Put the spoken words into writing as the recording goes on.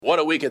What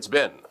a week it's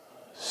been.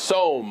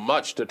 So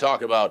much to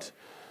talk about,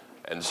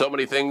 and so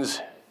many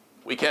things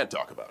we can't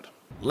talk about.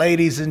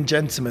 Ladies and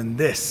gentlemen,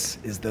 this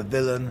is the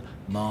villain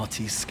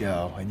Marty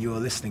Scurll, and you are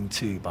listening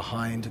to what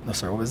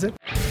was it?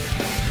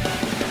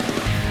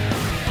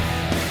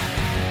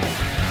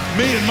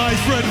 Me and my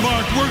friend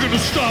Mark, we're going to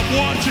stop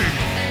watching.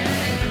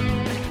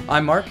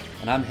 I'm Mark.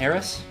 And I'm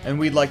Harris. And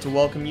we'd like to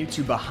welcome you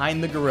to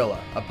Behind the Gorilla,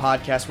 a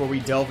podcast where we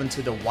delve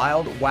into the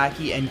wild,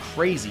 wacky, and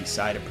crazy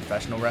side of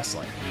professional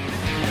wrestling.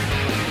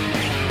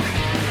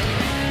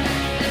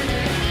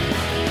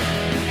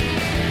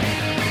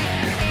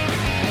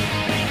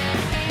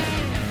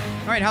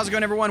 All right, how's it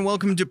going, everyone?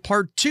 Welcome to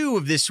part 2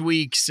 of this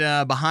week's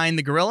Behind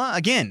the Gorilla.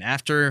 Again,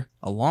 after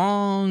a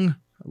long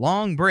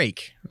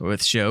break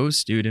with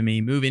shows due to me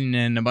moving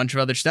and a bunch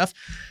of other stuff,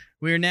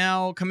 we're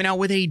now coming out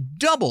with a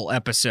double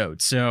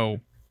episode.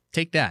 So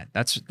take that.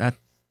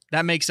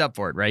 That makes up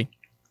for it, right?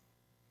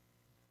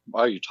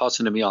 Wow, you're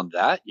tossing to me on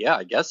that? Yeah,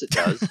 I guess it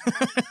does.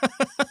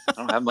 I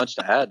don't have much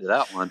to add to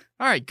that one.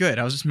 All right, good.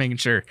 I was just making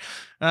sure.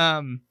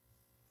 But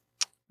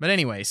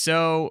anyway,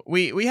 so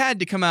we had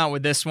to come out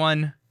with this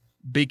one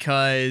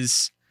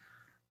because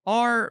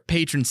our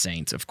patron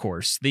saint, of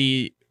course,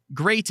 the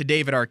great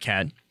David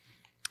Arquette,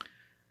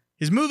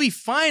 his movie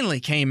finally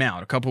came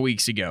out a couple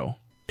weeks ago.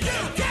 You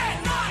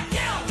cannot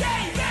kill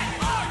David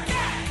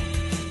Arquette!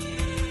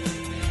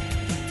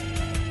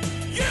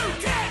 You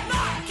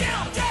cannot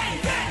kill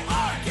David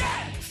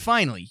Arquette!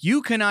 Finally,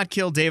 You Cannot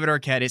Kill David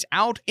Arquette is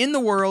out in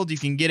the world. You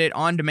can get it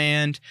on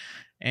demand,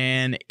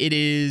 and it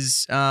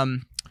is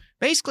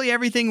basically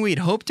everything we'd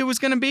hoped it was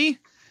going to be.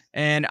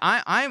 And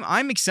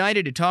I'm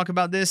excited to talk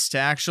about this, to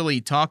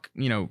actually talk,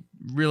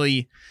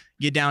 really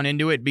get down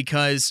into it,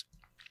 because,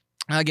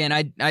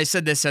 again, I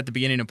said this at the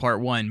beginning of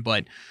part 1,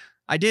 but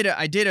I did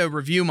a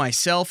review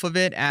myself of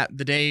it at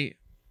the day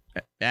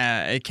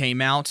it came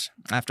out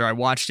after I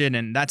watched it,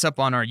 and that's up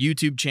on our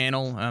YouTube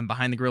channel,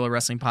 Behind the Gorilla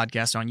Wrestling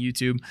Podcast on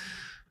YouTube.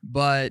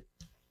 But,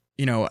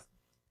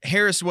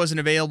 Harris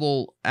wasn't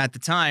available at the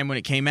time when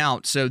it came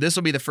out, so this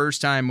will be the first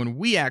time when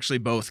we actually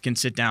both can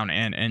sit down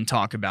and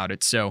talk about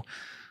it. So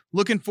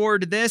looking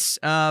forward to this.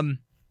 Again,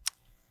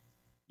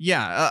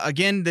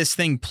 this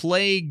thing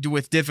plagued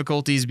with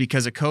difficulties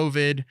because of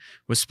COVID.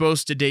 Was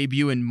supposed to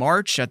debut in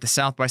March at the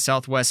South by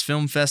Southwest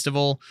Film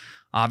Festival.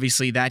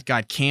 Obviously, that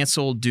got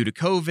canceled due to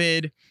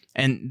COVID,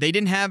 and they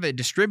didn't have a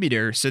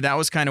distributor, so that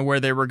was kind of where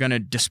they were going to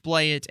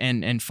display it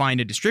and find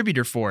a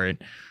distributor for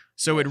it.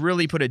 So it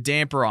really put a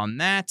damper on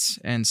that,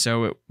 and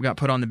so it got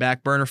put on the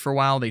back burner for a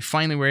while. They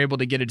finally were able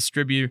to get a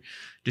distributor.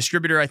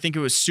 I think it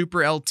was Super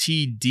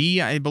LTD,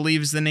 I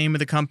believe is the name of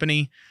the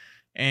company,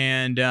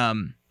 and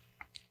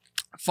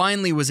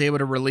finally was able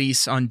to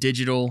release on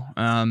digital,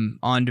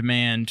 on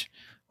demand,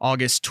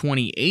 August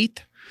 28th.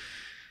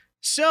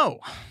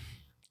 So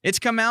it's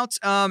come out.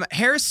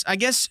 Harris, I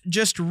guess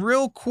just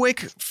real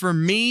quick for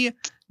me,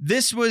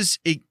 this was,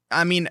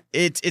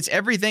 it's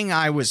everything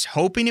I was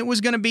hoping it was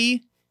going to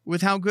be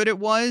with how good it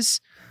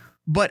was.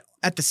 But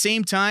at the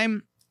same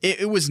time,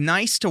 it was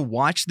nice to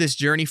watch this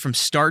journey from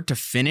start to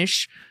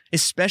finish,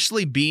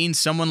 especially being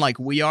someone like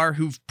we are,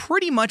 who've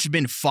pretty much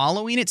been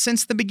following it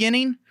since the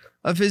beginning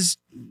of his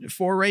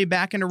foray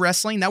back into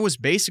wrestling. That was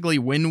basically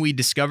when we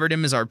discovered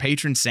him as our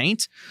patron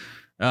saint.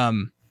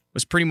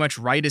 Was pretty much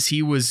right as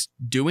he was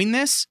doing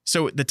this.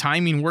 So the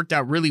timing worked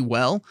out really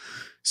well.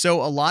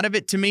 So a lot of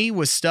it to me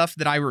was stuff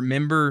that I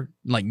remember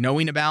like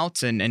knowing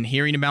about and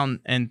hearing about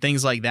and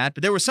things like that.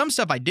 But there was some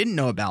stuff I didn't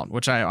know about,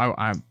 which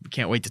I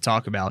can't wait to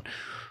talk about.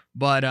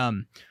 But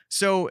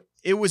so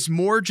it was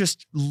more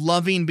just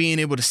loving being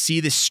able to see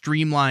this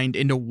streamlined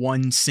into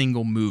one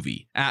single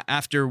movie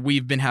after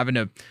we've been having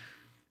to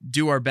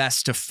do our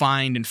best to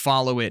find and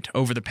follow it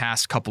over the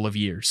past couple of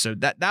years. So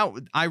that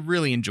I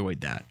really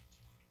enjoyed that.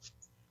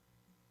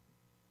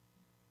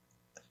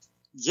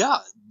 Yeah,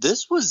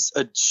 this was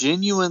a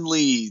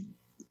genuinely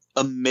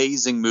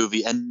amazing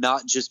movie, and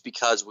not just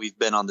because we've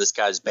been on this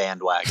guy's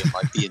bandwagon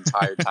like the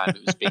entire time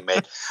it was being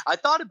made. I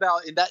thought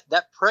about in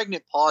that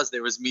pregnant pause,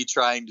 there was me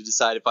trying to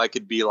decide if I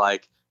could be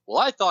like, well,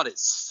 I thought it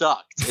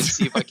sucked, and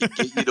see if I could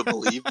get you to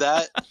believe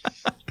that.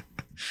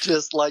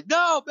 Just like,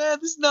 no, man,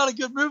 this is not a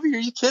good movie. Are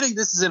you kidding?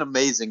 This is an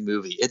amazing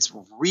movie. It's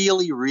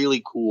really,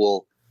 really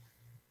cool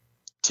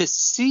to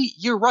see.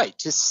 You're right.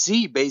 To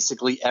see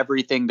basically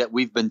everything that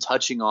we've been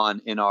touching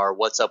on in our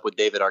What's Up with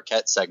David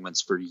Arquette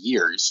segments for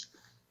years.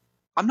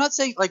 I'm not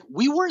saying like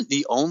we weren't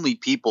the only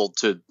people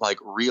to like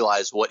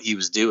realize what he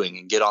was doing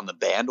and get on the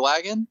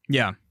bandwagon.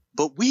 Yeah.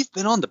 But we've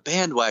been on the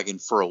bandwagon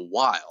for a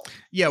while.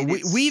 Yeah,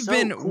 we've so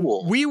been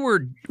cool.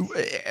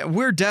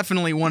 We're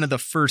definitely one of the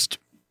first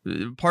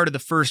part of the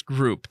first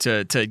group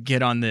to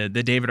get on the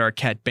David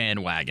Arquette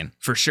bandwagon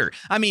for sure.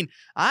 I mean,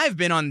 I've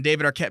been on the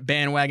David Arquette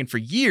bandwagon for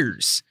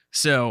years.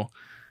 So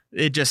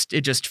it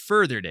just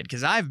furthered it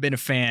because I've been a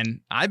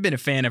fan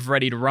of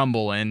Ready to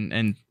Rumble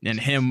and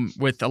him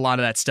with a lot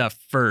of that stuff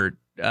for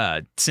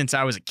since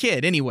I was a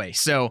kid anyway.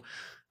 So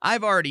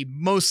I've already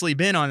mostly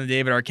been on the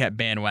David Arquette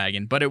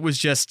bandwagon, but it was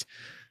just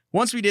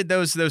once we did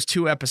those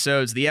 2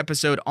 episodes, the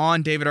episode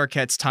on David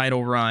Arquette's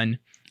title run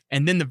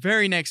And then the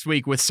very next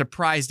week with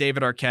surprise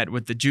David Arquette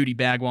with the Judy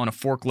Bagwell in a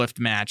forklift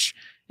match,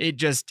 it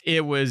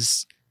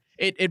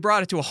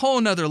brought it to a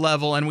whole nother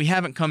level, and we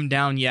haven't come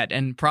down yet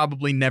and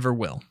probably never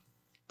will.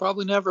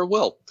 Probably never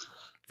will.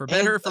 For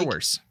better or for like,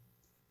 worse.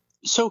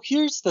 So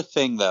here's the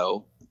thing,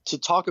 though, to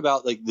talk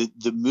about like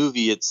the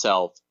movie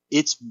itself,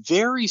 it's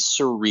very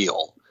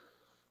surreal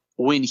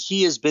when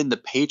he has been the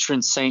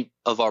patron saint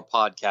of our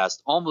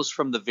podcast almost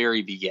from the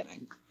very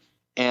beginning.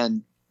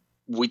 And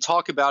we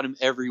talk about him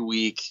every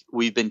week.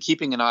 We've been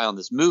keeping an eye on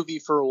this movie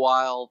for a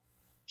while.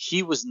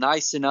 He was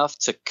nice enough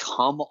to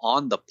come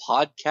on the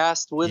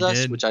podcast with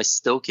us, which I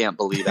still can't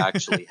believe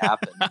actually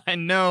happened. I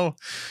know.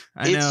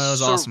 That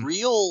was awesome. It's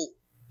surreal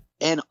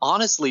and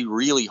honestly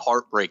really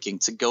heartbreaking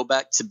to go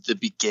back to the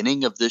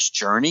beginning of this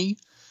journey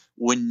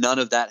when none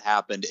of that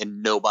happened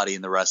and nobody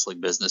in the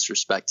wrestling business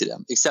respected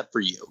him except for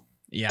you.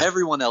 Yeah.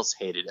 Everyone else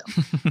hated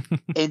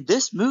him. And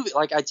this movie,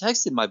 like I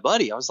texted my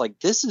buddy, I was like,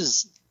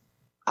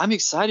 I'm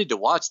excited to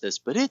watch this,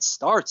 but it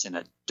starts in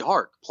a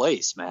dark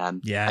place,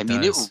 man. Yeah, I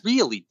mean, it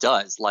really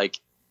does. Like,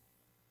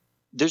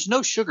 there's no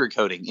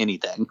sugarcoating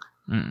anything.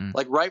 Mm-mm.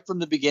 Like, right from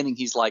the beginning,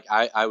 he's like,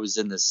 I was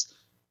in this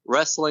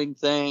wrestling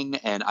thing,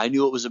 and I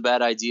knew it was a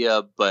bad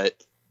idea,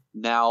 but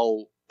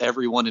now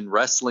everyone in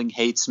wrestling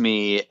hates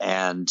me,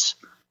 and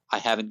I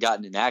haven't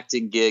gotten an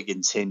acting gig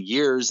in 10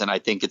 years, and I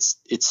think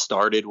it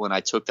started when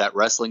I took that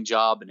wrestling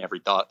job, and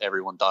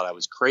everyone thought I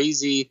was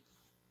crazy.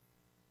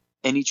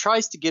 And he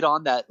tries to get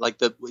on that, like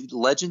the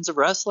Legends of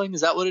Wrestling.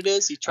 Is that what it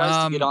is? He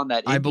tries to get on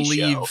that indie I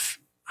believe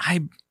show.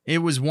 It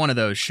was one of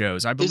those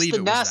shows. I believe it's the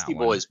it was Nasty that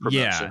one. Boys promotion.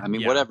 Yeah, I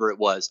mean, whatever it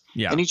was.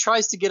 Yeah. And he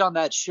tries to get on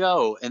that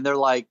show, and they're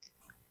like,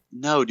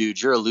 "No,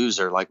 dude, you're a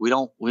loser. Like, we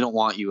don't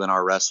want you in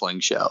our wrestling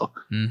show."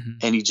 Mm-hmm.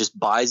 And he just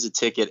buys a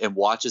ticket and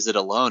watches it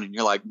alone. And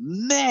you're like,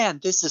 "Man,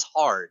 this is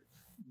hard."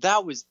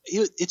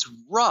 It's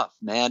rough,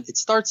 man. It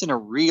starts in a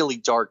really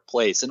dark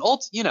place and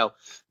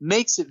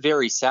makes it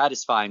very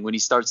satisfying when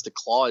he starts to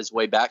claw his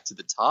way back to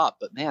the top.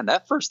 But man,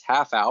 that first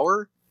half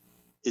hour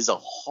is a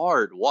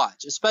hard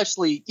watch,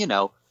 especially,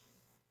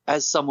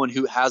 as someone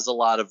who has a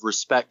lot of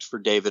respect for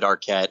David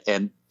Arquette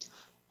and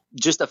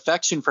just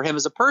affection for him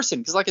as a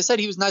person. Cause like I said,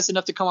 he was nice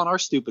enough to come on our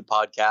stupid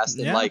podcast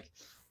and like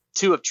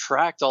to have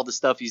tracked all the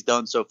stuff he's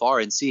done so far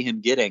and see him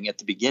getting at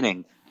the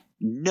beginning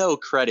no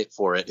credit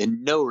for it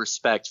and no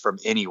respect from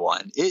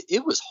anyone.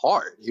 It was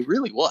hard. It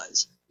really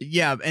was.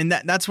 Yeah, and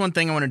that's one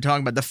thing I want to talk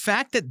about. The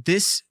fact that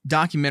this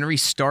documentary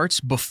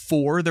starts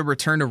before the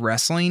return to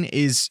wrestling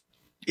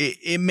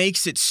it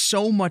makes it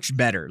so much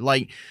better.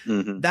 Like,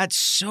 that's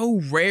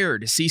so rare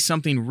to see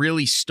something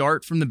really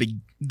start from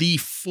the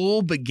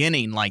full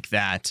beginning like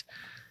that,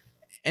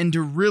 and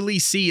to really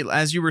see,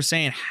 as you were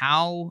saying,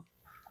 how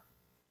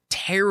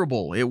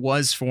terrible it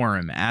was for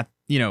him at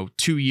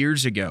 2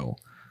 years ago.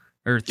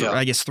 Or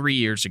I guess 3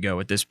 years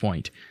ago at this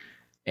point.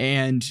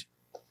 And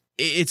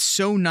it's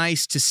so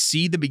nice to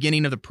see the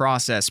beginning of the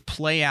process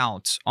play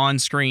out on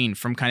screen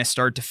from kind of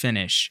start to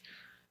finish.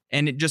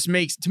 And it just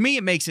makes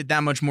it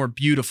that much more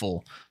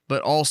beautiful,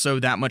 but also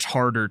that much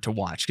harder to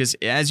watch. Because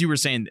as you were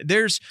saying,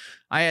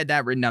 I had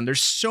that written down.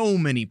 There's so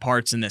many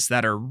parts in this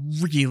that are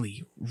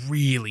really,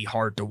 really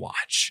hard to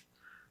watch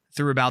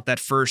through about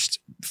that first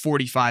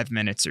 45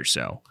 minutes or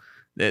so.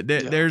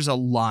 There's a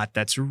lot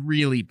that's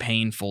really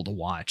painful to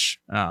watch,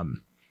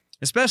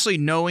 especially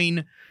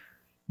knowing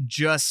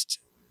just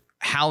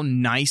how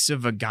nice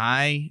of a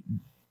guy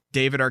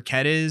David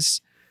Arquette is.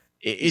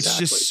 It's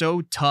just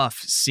so tough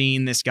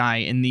seeing this guy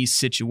in these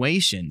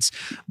situations.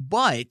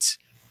 But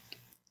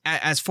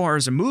as far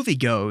as a movie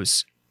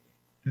goes,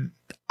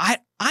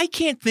 I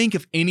can't think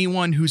of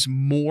anyone who's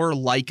more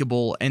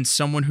likable and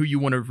someone who you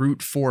want to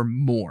root for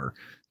more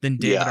than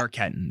David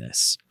Arquette in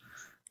this.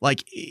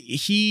 Like,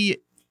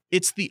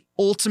 it's the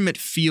ultimate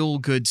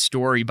feel-good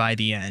story by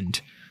the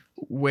end,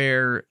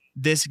 where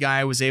this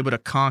guy was able to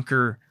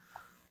conquer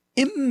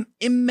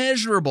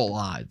immeasurable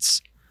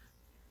odds,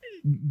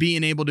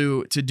 being able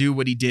to do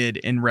what he did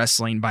in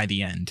wrestling by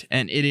the end.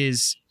 And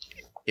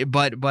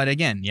but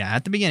again,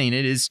 at the beginning,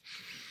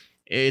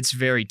 it's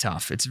very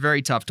tough. It's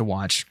very tough to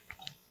watch.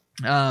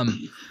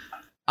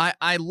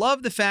 I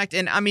love the fact,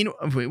 and I mean,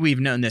 we've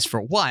known this for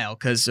a while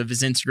because of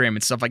his Instagram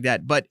and stuff like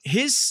that, but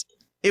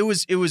it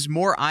was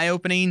more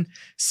eye-opening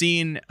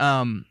seeing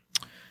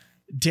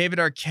David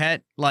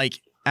Arquette like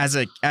as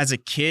a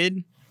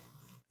kid,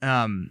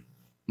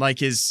 like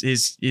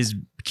his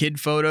kid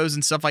photos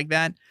and stuff like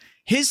that.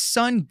 His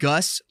son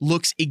Gus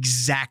looks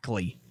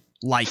exactly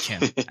like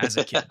him as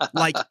a kid,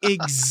 like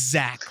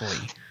exactly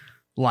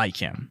like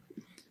him.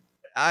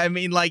 I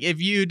mean, like if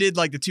you did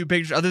like the two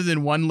pictures, other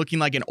than one looking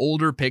like an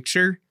older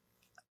picture,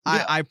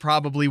 I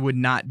probably would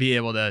not be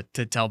able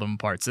to tell them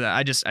apart. So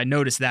I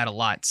noticed that a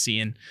lot,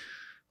 seeing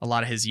a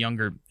lot of his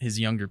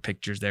younger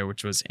pictures there,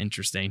 which was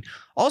interesting.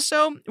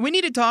 Also, we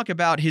need to talk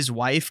about his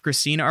wife,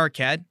 Christina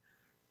Arquette.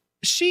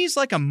 She's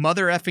like a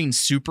mother effing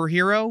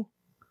superhero.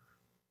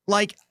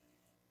 Like,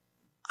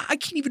 I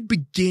can't even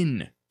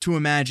begin to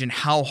imagine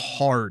how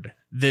hard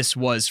this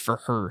was for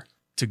her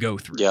to go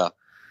through. Yeah.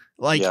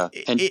 Like,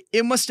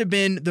 it must have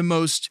been the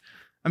most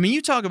I mean,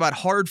 you talk about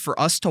hard for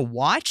us to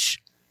watch.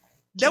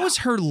 That was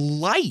her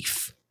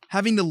life,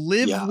 having to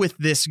live with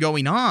this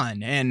going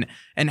on, and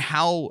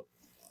how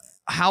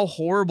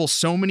horrible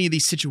so many of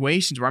these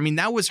situations were. I mean,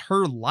 that was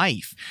her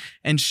life,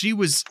 and she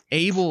was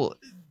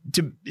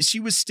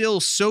still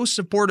so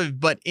supportive,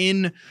 but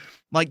in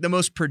like the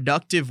most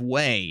productive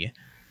way.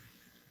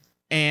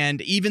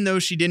 And even though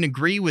she didn't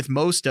agree with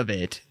most of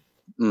it,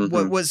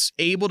 was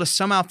able to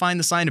somehow find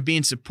the sign of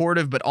being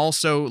supportive, but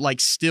also like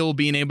still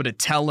being able to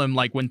tell him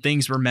like when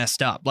things were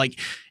messed up. Like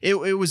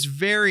it was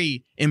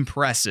very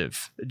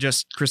impressive,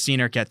 just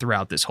Christina Arquette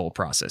throughout this whole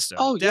process.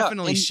 So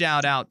definitely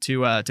shout out to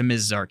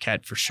Mrs.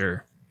 Arquette for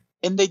sure.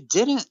 And they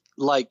didn't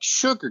like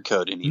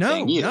sugarcoat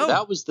anything either. No.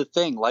 That was the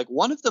thing. Like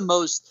one of the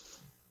most,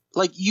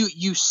 like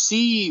you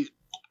see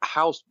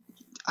how,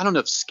 I don't know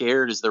if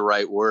scared is the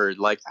right word,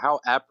 like how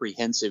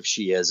apprehensive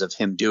she is of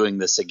him doing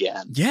this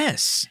again.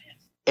 Yes.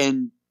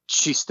 And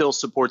she still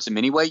supports him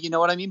anyway, you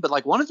know what I mean? But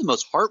like one of the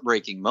most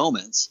heartbreaking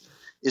moments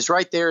is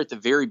right there at the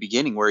very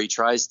beginning where he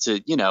tries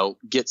to, you know,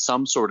 get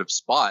some sort of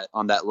spot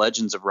on that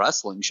Legends of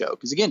Wrestling show.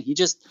 Because again,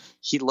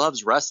 he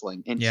loves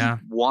wrestling and he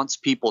wants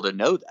people to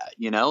know that,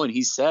 you know? And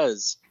he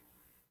says,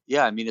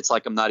 yeah, I mean, it's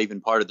like I'm not even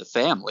part of the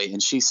family.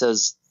 And she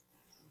says,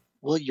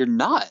 well, you're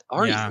not,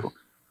 are you?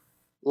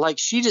 Like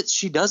she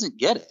doesn't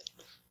get it.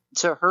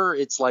 To her,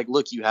 it's like,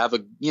 look, you have a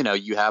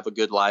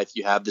good life,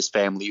 you have this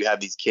family, you have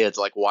these kids.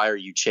 Like, why are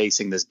you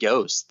chasing this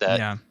ghost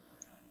that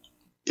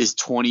is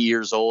 20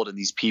 years old and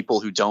these people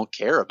who don't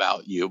care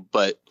about you?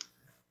 But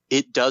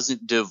it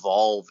doesn't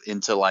devolve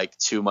into like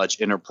too much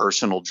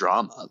interpersonal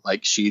drama.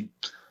 Like she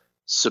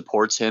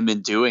supports him in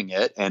doing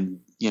it.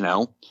 And, you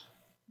know,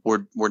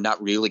 we're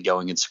not really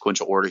going in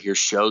sequential order here,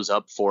 shows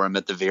up for him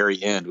at the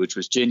very end, which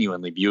was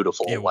genuinely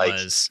beautiful. It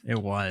was.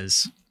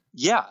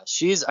 Yeah,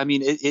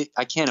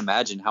 I can't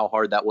imagine how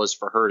hard that was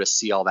for her to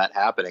see all that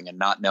happening and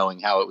not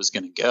knowing how it was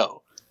going to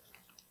go.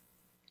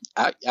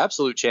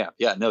 Absolute champ.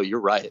 Yeah, no,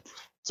 you're right.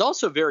 It's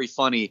also very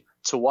funny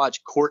to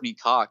watch Courtney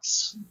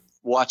Cox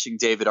watching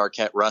David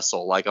Arquette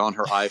wrestle, like on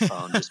her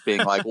iPhone, just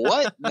being like,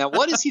 what? Now,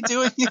 what is he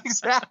doing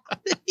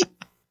exactly?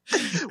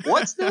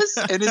 What's this?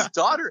 And his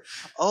daughter,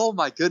 oh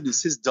my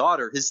goodness, his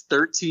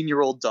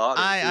 13-year-old daughter.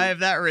 I have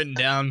that written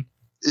down.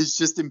 Is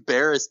just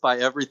embarrassed by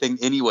everything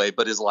anyway,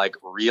 but is like,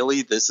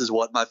 really? This is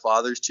what my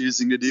father's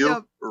choosing to do?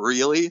 Yep.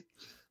 Really?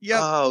 Yeah.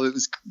 Oh, it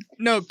was.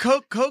 No,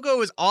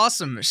 Coco is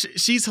awesome.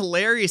 She's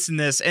hilarious in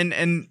this,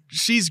 and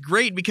she's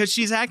great because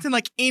she's acting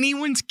like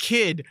anyone's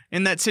kid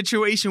in that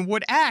situation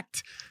would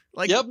act.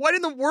 Like, what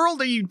in the world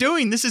are you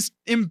doing? This is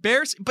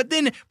embarrassing. But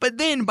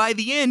then by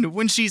the end,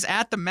 when she's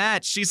at the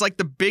match, she's like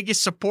the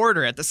biggest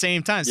supporter at the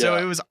same time. So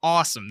it was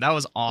awesome. That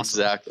was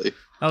awesome. Exactly.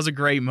 That was a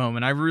great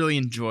moment. I really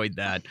enjoyed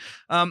that.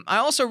 I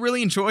also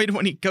really enjoyed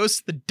when he goes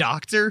to the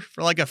doctor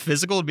for like a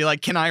physical to be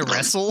like, can I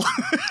wrestle?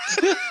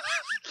 And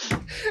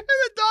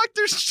the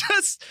doctor's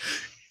just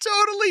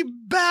totally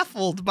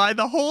baffled by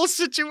the whole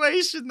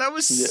situation. That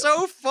was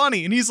so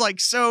funny. And he's like,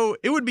 so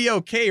it would be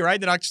okay, right?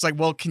 The doctor's like,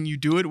 well, can you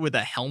do it with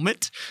a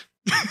helmet?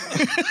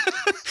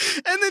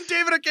 And then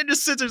David Arquette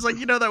just sits there, like,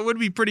 you know, that would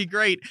be pretty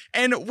great.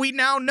 And we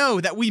now know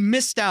that we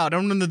missed out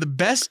on one of the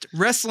best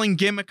wrestling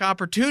gimmick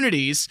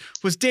opportunities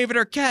was David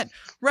Arquette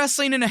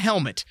wrestling in a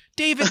helmet.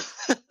 David,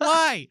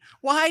 why?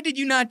 Why did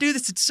you not do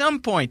this at some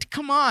point?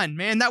 Come on,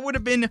 man. That would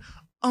have been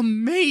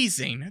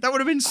amazing. That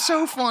would have been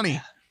so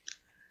funny.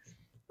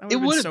 It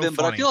would have been,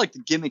 but I feel like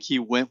the gimmick he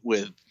went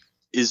with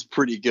is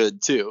pretty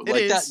good too.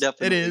 That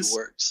definitely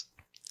works.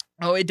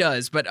 Oh, it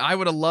does. But I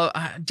would have loved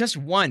just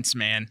once,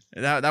 man.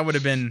 That would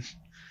have been.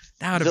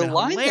 That would have been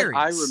hilarious. The line that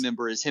I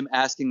remember is him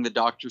asking the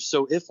doctor,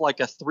 "So if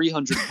like a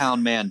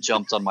 300-pound man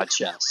jumped on my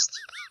chest,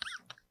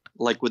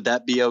 like would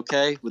that be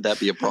okay? Would that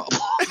be a problem?"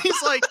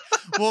 He's like,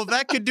 "Well,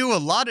 that could do a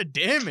lot of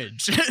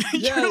damage."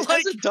 Yeah,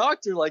 like, as a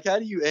doctor, like how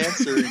do you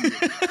answer?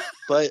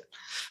 But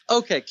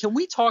okay, can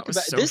we talk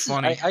about this?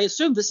 I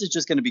assume this is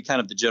just going to be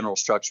kind of the general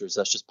structure. So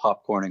that's just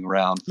popcorning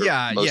around. For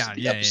most of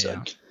the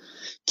episode. Yeah.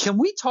 Can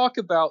we talk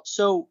about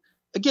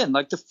again,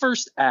 like the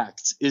first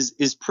act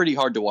is pretty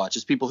hard to watch.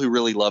 It's people who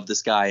really love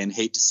this guy and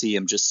hate to see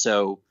him just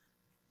so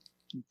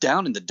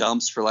down in the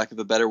dumps, for lack of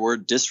a better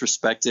word,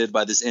 disrespected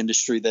by this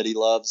industry that he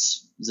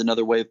loves is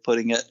another way of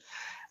putting it.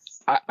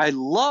 I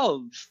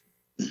love,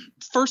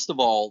 first of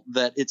all,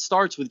 that it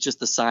starts with just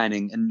the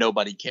signing and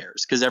nobody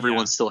cares because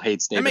everyone still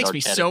hates David Arquette. That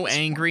makes me so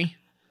angry.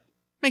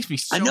 Makes me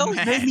so mad. I know,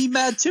 it made me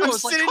mad too. I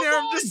was like, come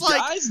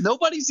on, guys,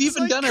 nobody's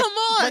even gonna. Come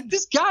on, like,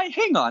 this guy.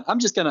 Hang on, I'm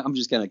just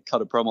gonna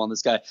cut a promo on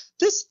this guy.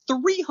 This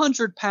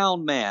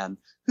 300-pound man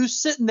who's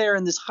sitting there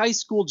in this high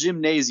school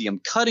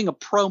gymnasium cutting a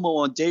promo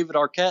on David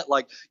Arquette.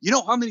 Like, you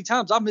know how many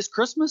times I've missed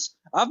Christmas?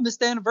 I've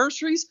missed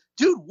anniversaries,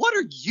 dude. What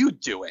are you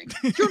doing?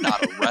 You're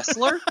not a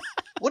wrestler.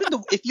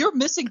 If you're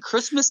missing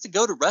Christmas to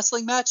go to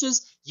wrestling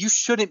matches, you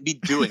shouldn't be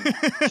doing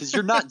that because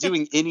you're not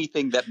doing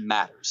anything that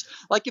matters.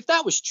 Like if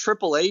that was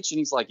Triple H and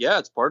he's like, yeah,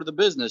 it's part of the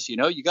business, you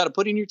know, you got to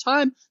put in your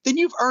time, then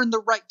you've earned the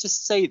right to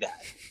say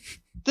that.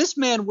 This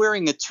man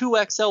wearing a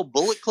 2XL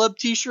Bullet Club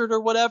t-shirt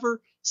or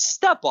whatever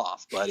step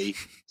off, buddy.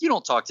 You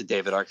don't talk to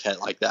David Arquette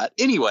like that.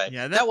 Anyway,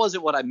 Yeah, that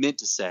wasn't what I meant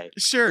to say.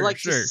 Sure, Like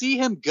sure. to see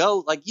him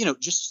go, like,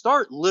 just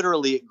start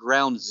literally at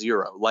ground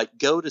zero. Like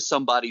go to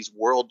somebody's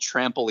World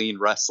Trampoline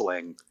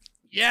Wrestling.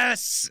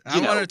 Yes. I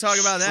wanted to talk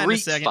about that in a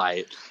street second.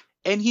 fight.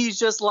 And he's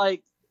just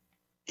like,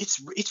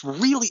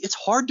 it's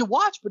hard to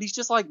watch, but he's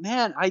just like,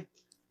 man, I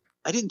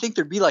didn't think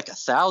there'd be like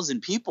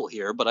 1,000 people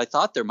here, but I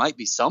thought there might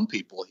be some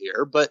people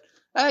here. But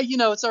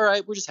it's all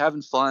right. We're just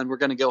having fun. We're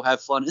gonna go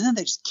have fun. And then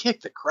they just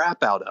kick the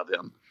crap out of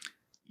him.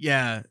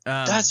 Yeah.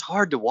 That's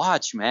hard to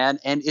watch, man.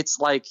 And it's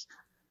like,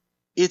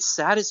 it's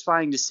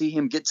satisfying to see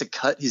him get to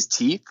cut his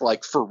teeth,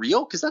 like for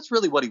real, because that's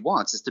really what he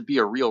wants, is to be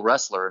a real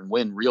wrestler and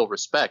win real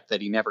respect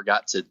that he never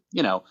got to,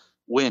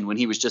 win when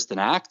he was just an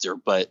actor.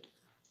 But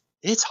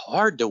it's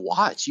hard to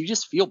watch. You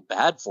just feel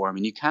bad for him,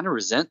 and you kind of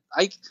resent.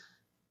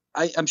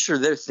 I'm sure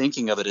they're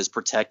thinking of it as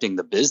protecting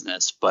the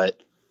business,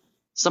 but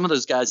some of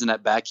those guys in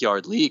that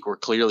backyard league were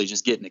clearly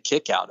just getting a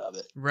kick out of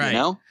it.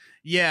 Right.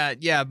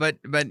 Yeah, but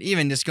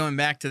even just going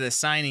back to the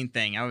signing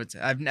thing,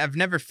 I've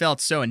never felt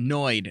so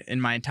annoyed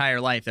in my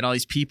entire life that all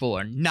these people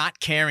are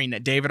not caring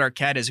that David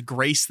Arquette has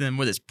graced them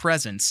with his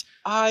presence.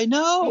 I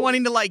know.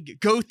 Wanting to like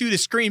go through the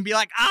screen and be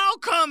like, I'll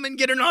come and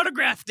get an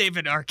autograph,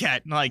 David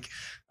Arquette. Like,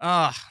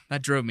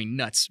 that drove me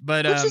nuts.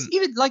 But just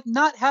even like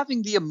not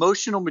having the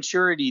emotional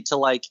maturity to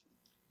like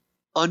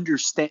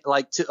understand,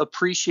 like to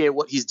appreciate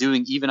what he's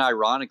doing, even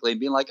ironically, and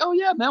being like, oh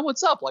yeah, man,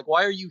 what's up? Like,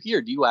 why are you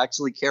here? Do you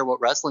actually care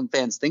what wrestling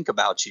fans think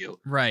about you?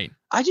 Right.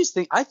 I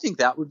think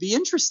that would be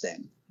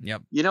interesting.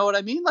 Yep. You know what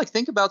I mean? Like,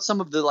 think about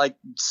some of the like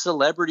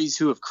celebrities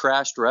who have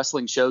crashed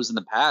wrestling shows in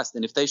the past,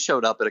 and if they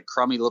showed up at a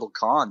crummy little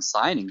con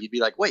signing, you'd be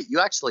like, wait, you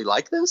actually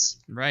like this?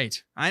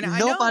 Right.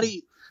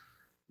 Nobody.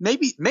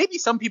 Maybe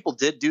some people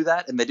did do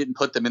that and they didn't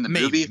put them in the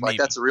movie. Like,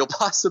 that's a real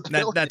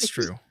possibility. That's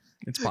true.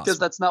 It's possible. Because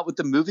that's not what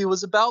the movie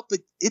was about. But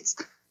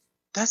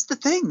that's the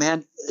thing,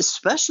 man.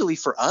 Especially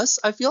for us,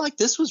 I feel like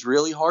this was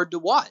really hard to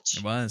watch.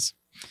 It was.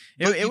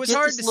 But It was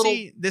hard to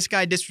see this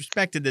guy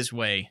disrespected this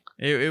way.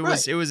 It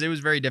was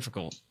very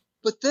difficult.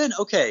 But then,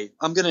 okay,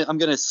 I'm gonna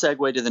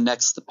segue to the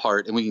next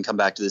part, and we can come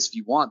back to this if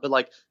you want. But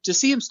like to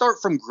see him start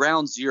from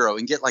ground zero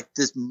and get like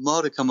this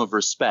modicum of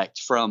respect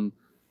from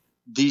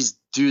these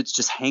dudes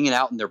just hanging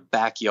out in their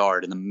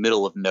backyard in the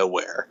middle of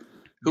nowhere,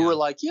 who were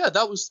like, yeah,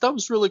 that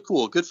was really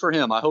cool. Good for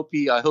him. I hope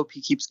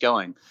he keeps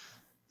going.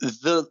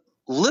 The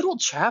little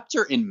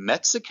chapter in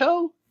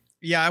Mexico.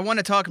 Yeah, I want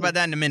to talk about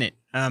that in a minute.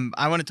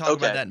 I want to talk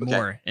about that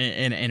more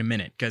in a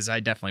minute, because I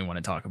definitely want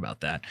to talk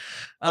about that.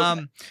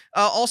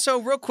 Also,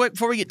 real quick,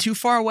 before we get too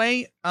far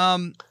away,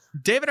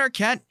 David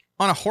Arquette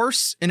on a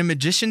horse in a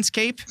magician's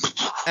cape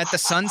at the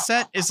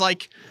sunset is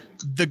like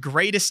the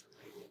greatest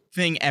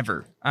thing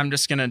ever.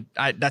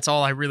 That's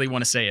all I really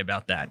want to say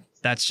about that.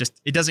 That's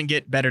just, it doesn't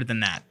get better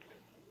than that.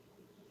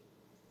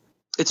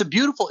 It's a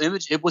beautiful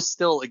image. It was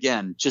still,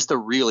 again, just a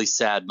really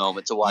sad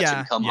moment to watch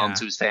him come home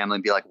to his family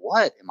and be like,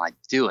 what am I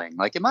doing?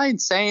 Like, am I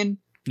insane?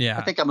 Yeah.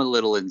 I think I'm a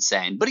little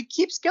insane, but he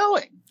keeps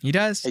going. He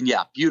does. And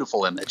yeah,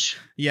 beautiful image.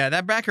 Yeah,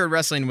 that backyard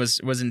wrestling was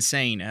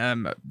insane.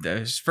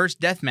 His first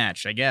death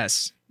match, I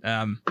guess.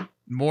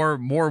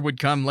 More would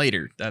come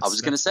later. I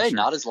was going to say, sure.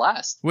 Not his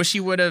last. Wish he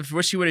would have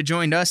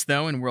joined us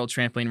though in World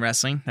Trampoline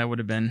Wrestling. That would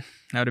have been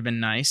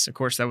nice. Of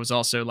course, that was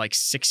also like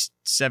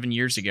 6-7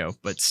 years ago,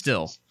 but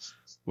still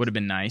would have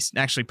been nice.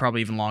 Actually, probably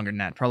even longer than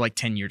that. Probably like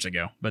 10 years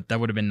ago, but that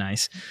would have been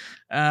nice.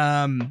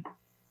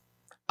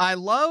 I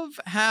love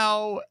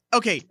how,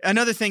 okay,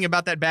 another thing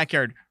about that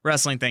backyard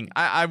wrestling thing.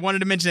 I wanted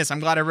to mention this. I'm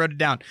glad I wrote it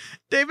down.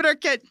 David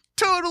Arquette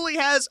totally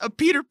has a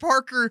Peter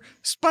Parker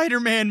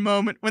Spider-Man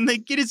moment when they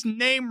get his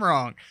name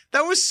wrong.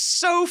 That was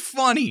so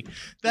funny.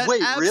 That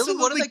Wait, really?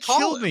 What do they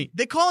call him?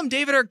 They call him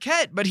David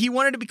Arquette, but he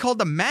wanted to be called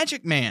the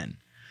Magic Man.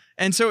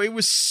 And so it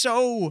was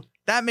so...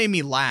 That made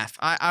me laugh.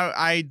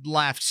 I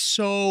laughed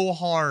so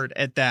hard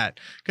at that.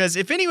 Because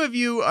if any of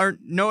you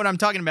know what I'm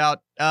talking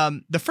about,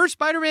 the first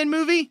Spider-Man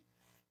movie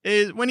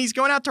is when he's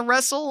going out to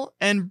wrestle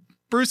and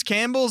Bruce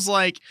Campbell's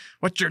like,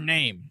 what's your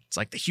name? It's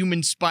like the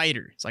Human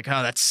Spider. It's like,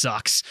 oh, that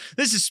sucks.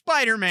 This is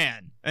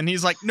Spider-Man. And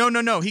he's like,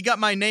 no, he got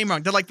my name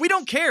wrong. They're like, we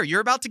don't care.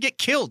 You're about to get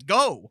killed.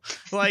 Go.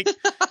 Like,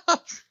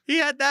 he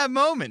had that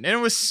moment. And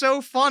it was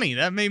so funny.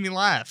 That made me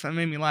laugh. That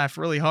made me laugh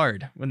really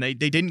hard when they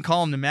didn't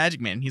call him the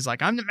Magic Man. He's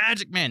like, I'm the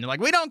Magic Man. They're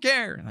like, we don't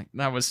care. Like,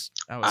 that was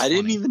I funny.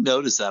 didn't even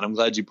notice that. I'm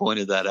glad you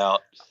pointed that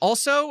out.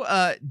 Also,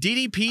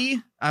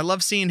 DDP, I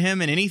love seeing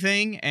him in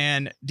anything.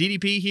 And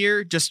DDP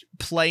here just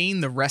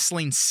playing the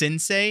wrestling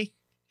sensei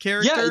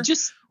character. Yeah, it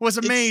just was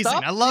amazing.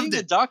 I loved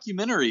it. A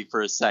documentary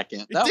for a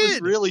second. That was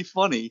really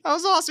funny. That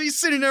was awesome. He's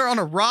sitting there on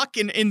a rock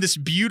in this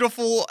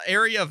beautiful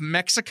area of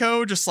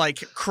Mexico, just like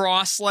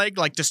cross-legged,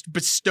 like just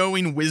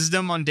bestowing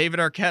wisdom on David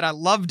Arquette. I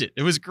loved it.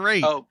 It was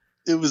great. Oh,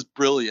 it was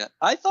brilliant.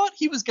 I thought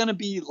he was going to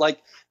be like,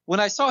 when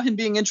I saw him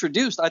being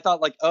introduced, I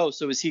thought like, oh,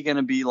 so is he going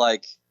to be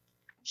like,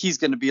 he's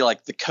going to be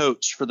like the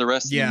coach for the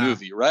rest of the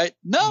movie, right?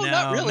 No,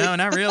 not really. No,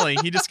 not really.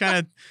 He just kind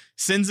of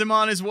sends him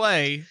on his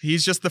way.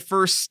 He's just the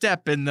first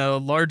step in the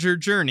larger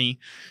journey.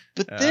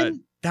 But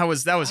then that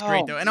was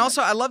great though. And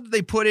also I love that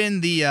they put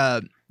in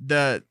the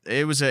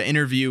it was an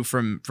interview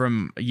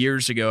from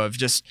years ago of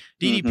just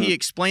DDP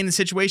explained the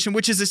situation,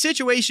 which is a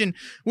situation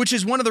which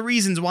is one of the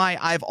reasons why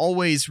I've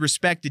always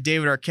respected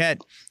David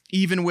Arquette,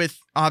 even with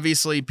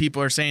obviously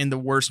people are saying the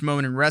worst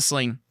moment in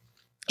wrestling.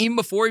 Even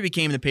before he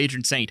became the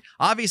patron saint.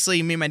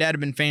 Obviously, me and my dad have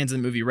been fans of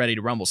the movie Ready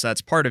to Rumble, so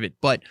that's part of it.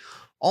 But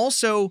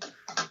also,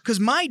 because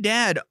my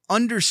dad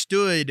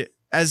understood,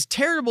 as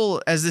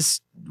terrible as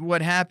this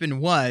what happened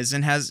was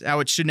and how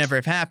it should never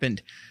have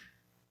happened,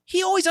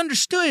 he always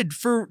understood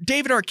for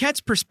David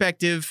Arquette's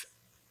perspective,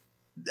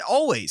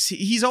 always.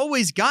 He's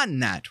always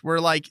gotten that,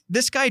 where like,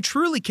 this guy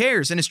truly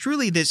cares and is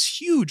truly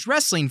this huge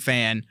wrestling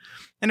fan.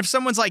 And if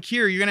someone's like,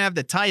 here, you're going to have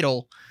the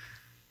title,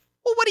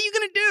 well, what are you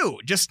going to do?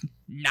 Just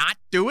not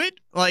do it?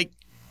 Like,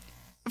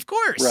 of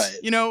course. Right.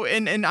 You know,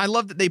 and I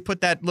love that they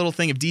put that little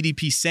thing of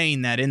DDP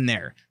saying that in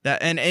there.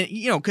 That and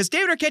you know, because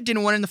David Arquette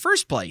didn't want it in the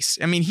first place.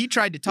 I mean, he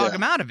tried to talk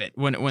him out of it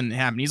when it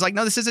happened. He's like,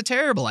 no, this is a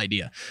terrible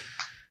idea.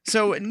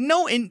 So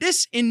no, in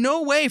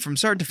no way from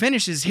start to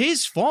finish is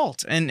his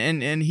fault,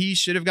 and he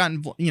should have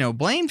gotten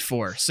blamed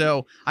for.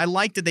 So I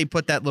like that they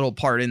put that little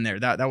part in there.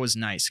 That was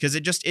nice because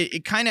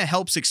it kind of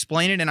helps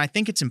explain it, and I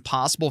think it's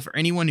impossible for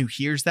anyone who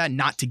hears that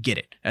not to get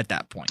it at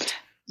that point.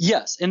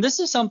 Yes, and this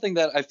is something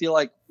that I feel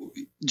like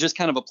just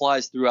kind of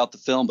applies throughout the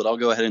film, but I'll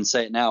go ahead and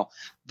say it now.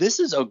 This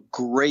is a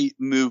great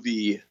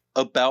movie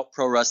about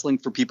pro wrestling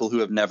for people who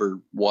have never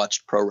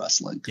watched pro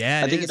wrestling.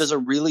 Yeah, I think it does a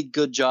really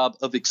good job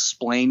of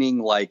explaining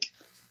like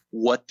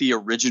what the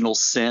original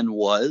sin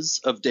was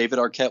of David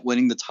Arquette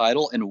winning the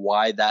title and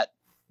why that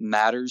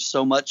matters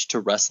so much to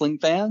wrestling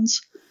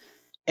fans.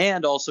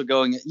 And also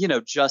going,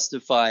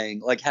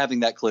 justifying, like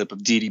having that clip of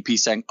DDP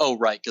saying, oh,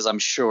 right, because I'm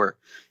sure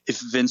if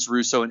Vince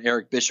Russo and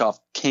Eric Bischoff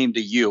came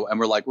to you and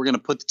were like, we're going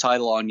to put the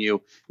title on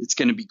you, it's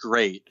going to be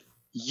great,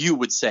 you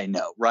would say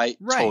no, right?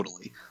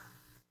 Totally.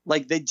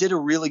 Like they did a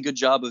really good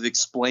job of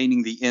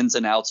explaining the ins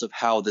and outs of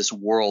how this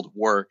world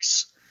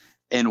works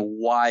and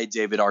why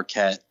David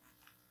Arquette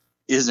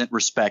isn't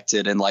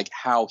respected and like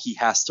how he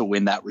has to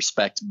win that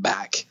respect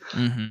back.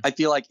 I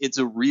feel like it's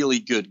a really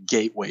good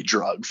gateway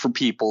drug for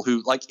people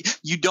who like,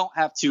 you don't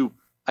have to,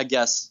 I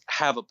guess,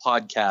 have a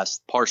podcast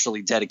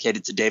partially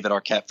dedicated to David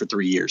Arquette for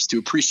 3 years to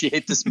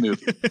appreciate this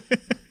movie.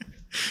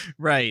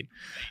 Right.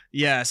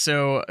 Yeah.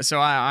 So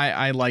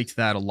I liked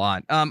that a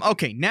lot.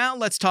 Okay. Now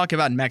let's talk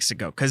about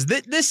Mexico. Cause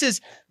this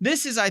is,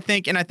 I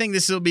think, and I think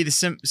this will be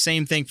the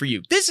same thing for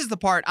you. This is the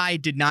part I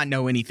did not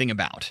know anything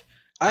about.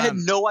 I had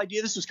no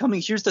idea this was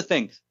coming. Here's the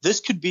thing.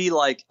 This could be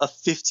like a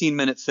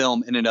 15-minute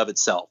film in and of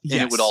itself,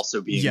 and it would also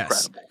be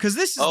incredible. Because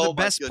this is the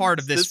best part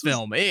of this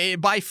film,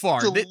 by far.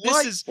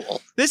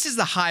 This is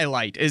the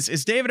highlight,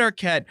 is David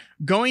Arquette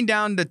going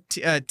down to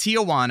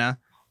Tijuana,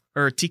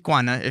 or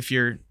Tijuana if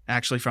you're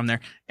actually from there,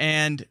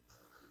 and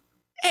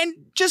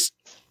just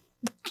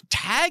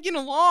tagging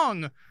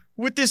along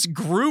with this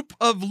group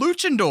of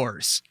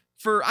luchadors.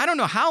 For I don't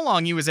know how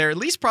long he was there, at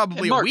least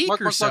probably a week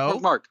or so.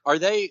 Mark, are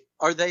they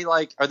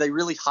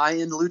really high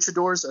end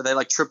luchadors? Are they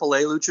like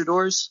AAA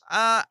luchadors?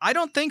 I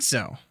don't think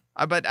so.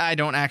 But I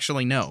don't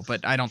actually know.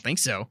 But I don't think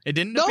so. It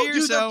didn't appear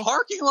so. They're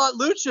parking lot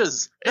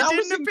luchas. That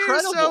was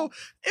incredible. So.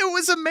 It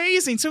was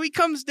amazing. So he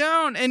comes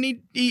down and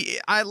he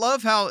I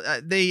love how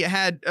they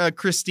had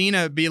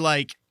Christina be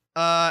like,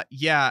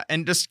 yeah,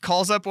 and just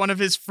calls up one of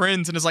his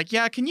friends and is like,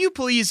 yeah, can you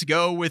please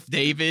go with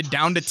David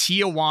down to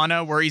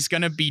Tijuana where he's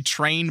going to be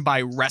trained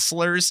by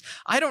wrestlers?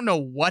 I don't know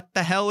what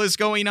the hell is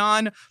going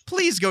on.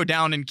 Please go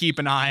down and keep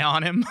an eye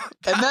on him.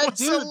 And that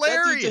dude,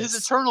 to his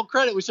eternal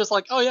credit, was just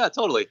like, oh yeah,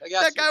 totally. I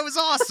got that guy was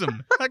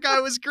awesome. That guy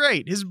was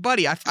great. His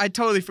buddy, I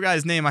totally forgot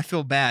his name. I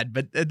feel bad,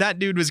 but that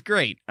dude was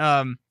great.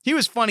 He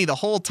was funny the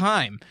whole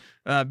time.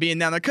 Being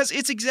down there, because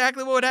it's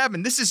exactly what would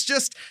happen. This is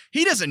just,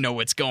 he doesn't know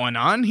what's going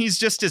on. He's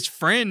just his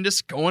friend,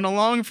 just going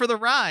along for the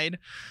ride.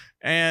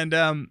 And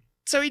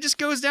so he just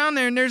goes down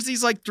there, and there's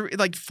these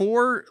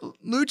four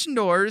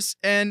luchadors,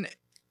 and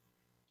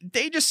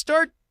they just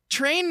start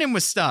training him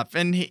with stuff,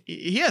 and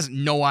he has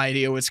no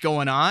idea what's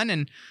going on.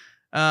 And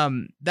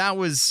that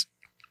was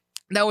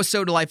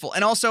so delightful.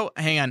 And also,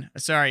 hang on,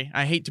 sorry,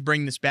 I hate to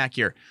bring this back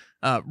here.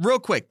 Real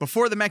quick,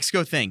 before the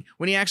Mexico thing,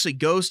 when he actually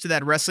goes to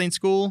that wrestling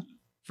school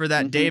for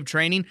that day of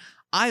training,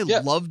 I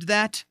loved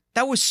that.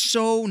 That was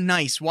so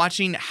nice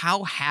watching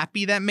how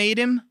happy that made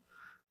him,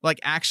 like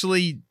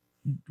actually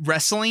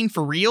wrestling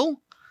for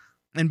real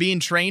and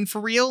being trained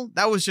for real.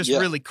 That was just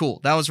really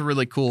cool. That was a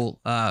really cool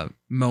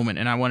moment,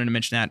 and I wanted to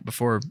mention that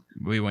before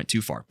we went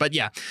too far. But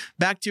yeah,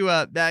 back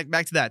to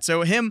that.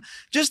 So him,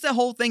 just the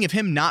whole thing of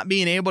him not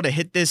being able to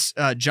hit this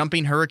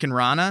jumping Hurricane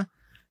Rana.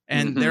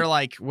 And they're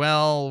like,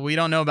 well, we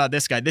don't know about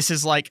this guy. This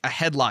is like a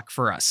headlock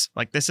for us.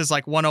 Like, this is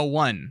like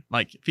 101.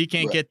 Like, if he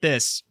can't get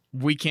this,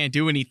 we can't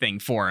do anything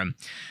for him.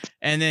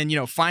 And then,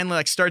 finally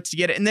like starts to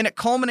get it. And then it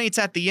culminates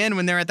at the end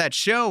when they're at that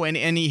show and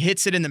he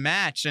hits it in the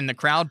match and the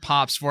crowd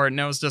pops for it. And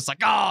it was just like,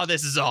 oh,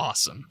 this is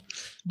awesome.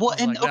 Well,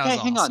 and okay,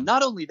 hang on.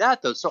 Not only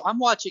that, though. So I'm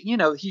watching,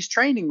 he's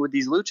training with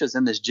these luchas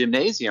in this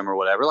gymnasium or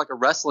whatever, like a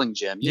wrestling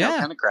gym, you know,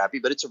 kind of crappy,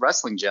 but it's a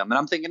wrestling gym. And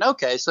I'm thinking,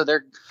 okay, so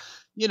they're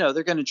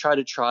going to try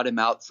to trot him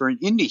out for an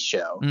indie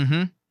show.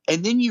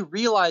 And then you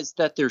realize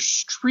that they're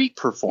street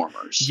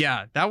performers.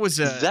 Yeah, that was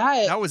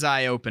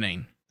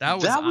eye-opening. That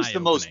was the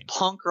most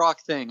punk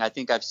rock thing I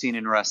think I've seen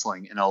in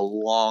wrestling in a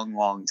long,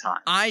 long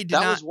time. I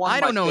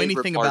don't know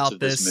anything about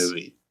this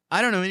movie.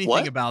 I don't know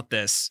anything about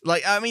this.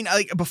 Like, I mean,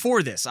 like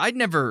before this, I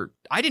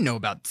didn't know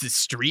about the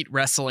street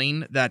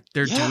wrestling that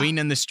they're doing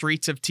in the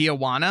streets of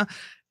Tijuana.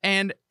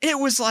 And it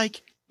was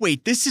like,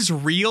 wait, this is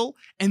real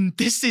and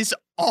this is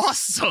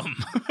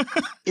awesome.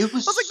 It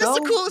was I was like, this is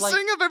the coolest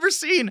thing I've ever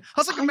seen. I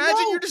was like,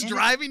 imagine you're just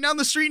driving down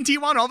the street in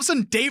Tijuana. All of a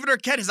sudden, David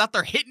Arquette is out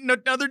there hitting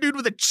another dude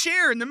with a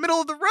chair in the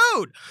middle of the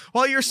road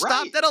while you're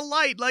stopped at a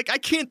light. Like, I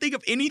can't think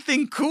of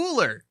anything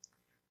cooler.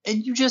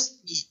 And you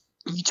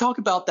talk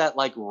about that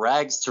like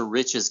rags to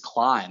riches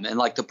climb and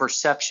like the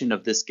perception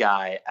of this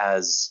guy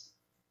as,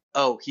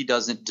 oh, he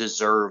doesn't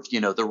deserve,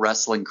 the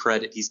wrestling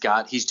credit he's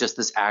got. He's just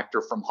this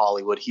actor from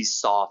Hollywood. He's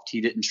soft.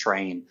 He didn't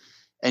train.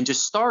 And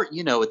just start,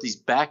 with these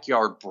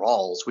backyard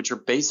brawls, which are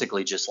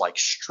basically just like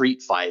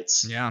street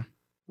fights. Yeah.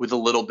 With a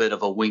little bit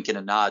of a wink and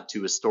a nod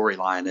to a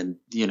storyline. And,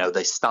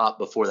 they stop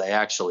before they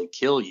actually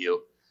kill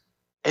you.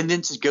 And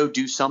then to go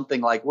do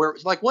something like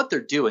what they're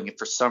doing, if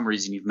for some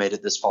reason you've made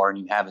it this far and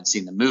you haven't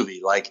seen the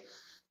movie, like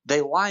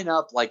they line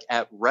up like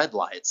at red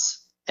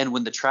lights. And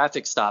when the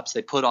traffic stops,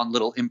 they put on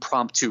little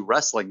impromptu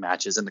wrestling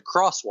matches in the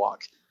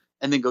crosswalk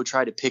and then go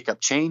try to pick up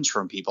change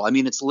from people. I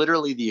mean, it's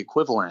literally the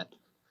equivalent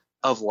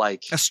of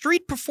like a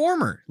street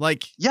performer.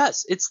 Like,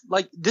 yes, it's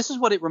like, this is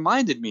what it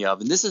reminded me of.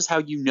 And this is how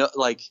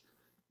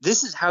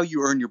this is how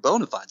you earn your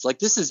bona fides. Like,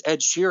 this is Ed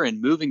Sheeran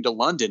moving to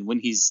London when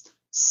he's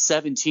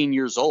 17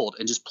 years old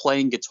and just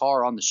playing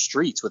guitar on the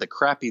streets with a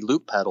crappy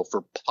loop pedal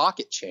for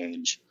pocket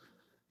change.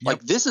 Yep.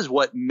 Like, this is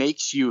what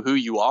makes you who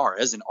you are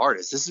as an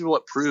artist. This is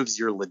what proves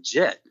you're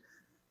legit.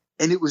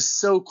 And it was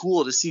so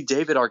cool to see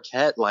David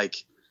Arquette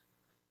like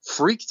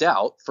freaked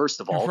out,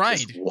 first of all.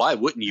 Right. Why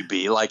wouldn't you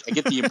be? Like, I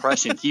get the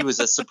impression he was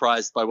as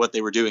surprised by what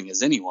they were doing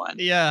as anyone.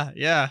 Yeah,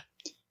 yeah.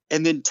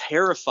 And then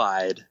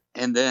terrified.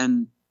 And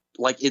then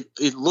like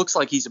it looks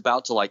like he's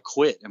about to like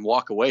quit and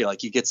walk away,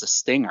 like he gets a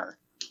stinger.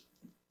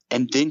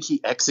 And then he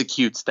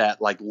executes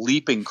that like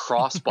leaping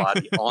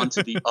crossbody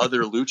onto the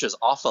other luchas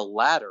off a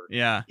ladder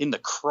in the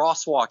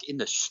crosswalk in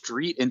the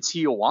street in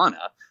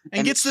Tijuana.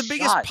 And gets the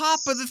biggest pop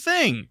of the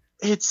thing.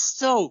 It's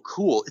so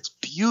cool. It's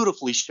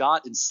beautifully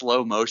shot in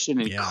slow motion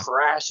and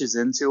crashes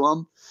into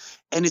him.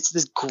 And it's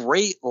this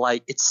great,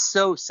 like, it's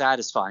so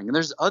satisfying. And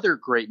there's other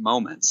great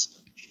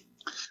moments.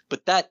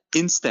 But that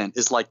instant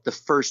is like the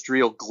first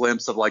real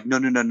glimpse of like,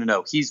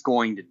 no. He's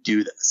going to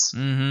do this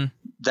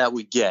that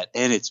we get.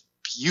 And it's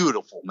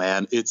beautiful,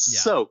 man.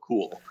 It's so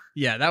cool.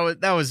 Yeah,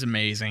 that was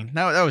amazing.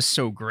 That was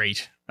so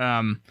great.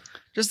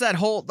 Just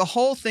the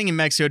whole thing in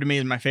Mexico to me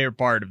is my favorite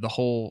part of the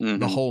whole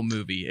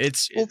movie.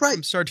 It's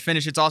from start to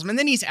finish, it's awesome. And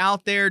then he's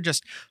out there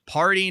just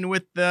partying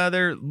with the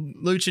other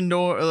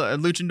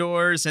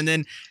luchadors,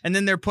 and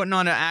then they're putting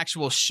on an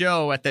actual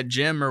show at that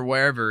gym or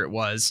wherever it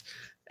was,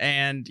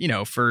 and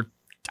for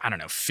I don't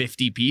know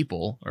 50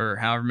 people or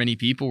however many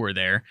people were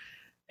there,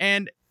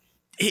 and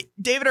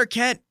David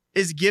Arquette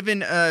is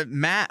given a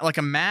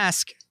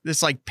mask,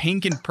 this like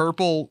pink and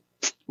purple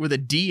with a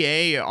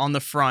DA on the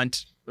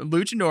front,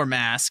 luchador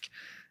mask,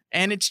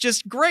 and it's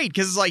just great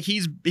because like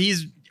he's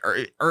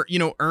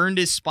earned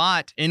his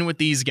spot in with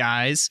these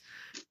guys,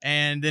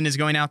 and then is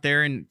going out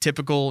there in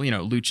typical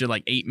lucha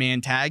like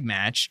 8-man tag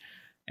match,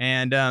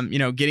 and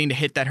getting to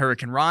hit that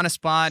Hurricane Rana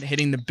spot,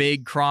 hitting the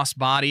big cross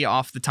body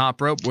off the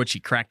top rope, which he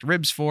cracked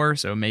ribs for,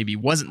 so maybe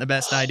wasn't the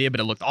best idea, but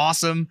it looked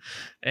awesome.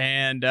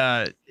 And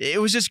it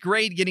was just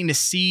great getting to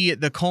see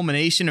the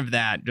culmination of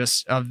that,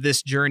 just of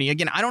this journey.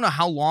 Again, I don't know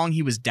how long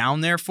he was down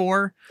there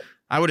for.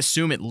 I would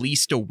assume at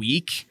least a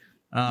week.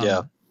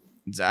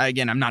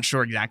 Again, I'm not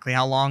sure exactly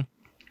how long,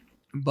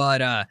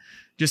 but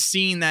just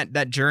seeing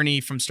that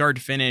journey from start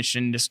to finish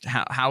and just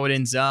how it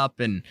ends up,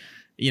 and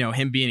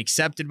him being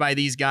accepted by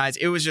these guys.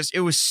 It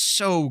was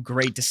so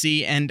great to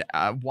see. And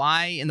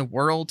why in the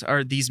world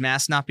are these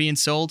masks not being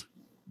sold?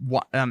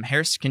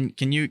 Harris,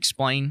 can you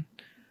explain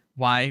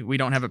why we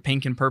don't have a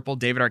pink and purple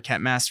David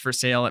Arquette mask for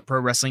sale at Pro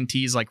Wrestling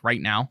Tees like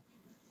right now?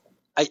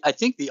 I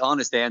think the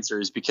honest answer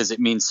is because it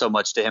means so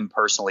much to him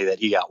personally that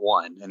he got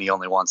one and he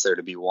only wants there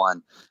to be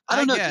one. I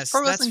don't know. Does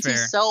Pro Wrestling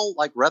Tees sell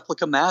like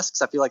replica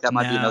masks? I feel like that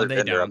might be another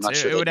vendor. Don't. I'm not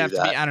sure. It would have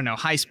to be, I don't know,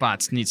 High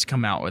Spots needs to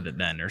come out with it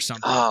then or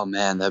something. Oh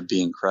man, that'd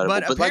be incredible.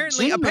 But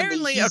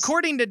apparently,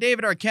 according to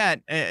David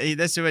Arquette,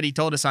 that's what he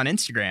told us on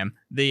Instagram,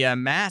 the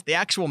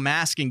actual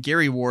mask and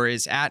Gary wore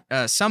is at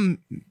some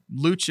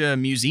lucha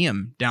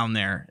museum down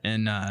there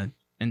in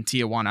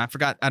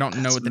Tijuana. I don't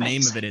know what the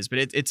name of it is, but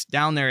it's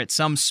down there at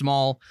some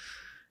small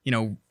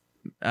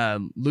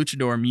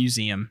luchador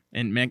museum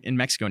in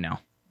Mexico now.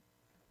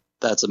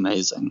 That's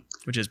amazing.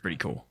 Which is pretty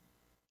cool.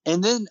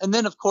 And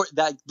then of course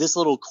that this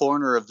little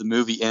corner of the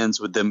movie ends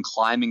with them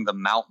climbing the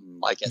mountain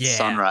like at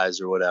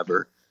sunrise or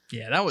whatever.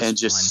 Yeah, that was and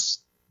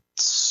just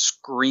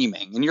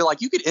screaming. And you're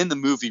like, you could end the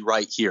movie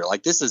right here.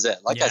 Like this is it.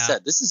 Like I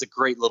said, this is a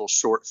great little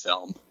short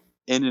film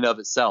in and of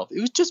itself. It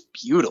was just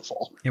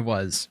beautiful. It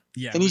was.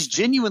 Yeah. And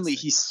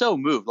he's so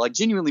moved, like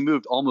genuinely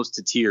moved almost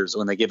to tears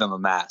when they give him a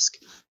mask.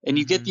 And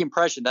you get the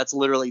impression that's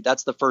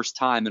the first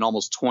time in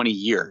almost 20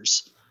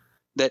 years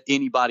that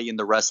anybody in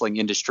the wrestling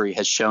industry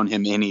has shown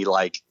him any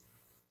like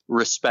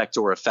respect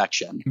or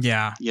affection.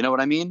 Yeah. You know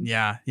what I mean?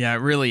 Yeah. Yeah, it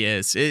really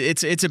is.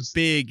 It's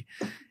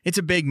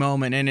a big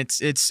moment, and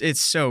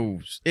it's so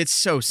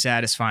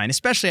satisfying,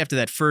 especially after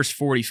that first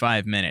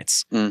 45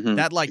 minutes. Mm-hmm.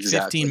 That like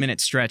Exactly.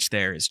 15-minute stretch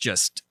there is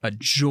just a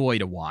joy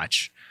to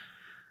watch.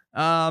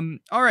 All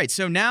right,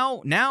 so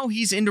now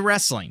he's into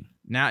wrestling.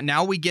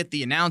 Now we get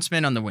the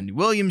announcement on the Wendy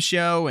Williams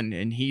show,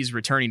 and he's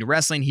returning to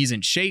wrestling. He's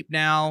in shape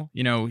now.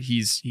 You know,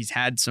 he's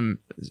had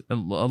a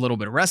little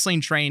bit of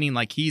wrestling training.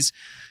 Like he's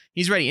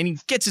ready, and he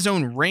gets his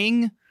own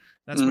ring.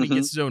 That's when he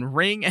gets his own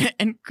ring.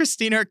 And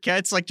Christina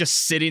Arquette's like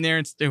just sitting there,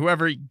 and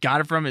whoever he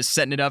got it from is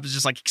setting it up, is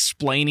just like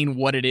explaining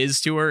what it is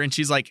to her, and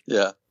she's like,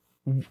 Yeah.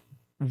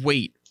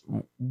 "Wait,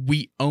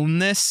 we own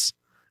this."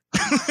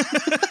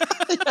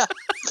 Yeah.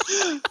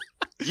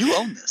 You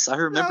own this. I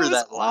remember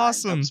that line.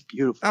 Awesome. That was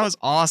beautiful. That was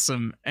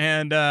awesome.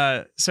 And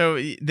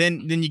so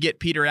then you get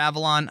Peter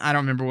Avalon. I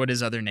don't remember what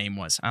his other name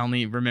was. I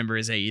only remember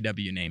his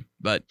AEW name.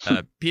 But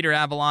Peter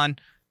Avalon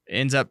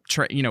ends up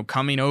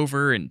coming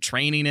over and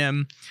training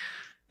him,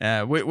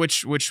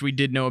 which we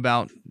did know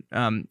about.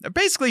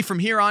 Basically, from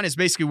here on is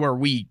basically where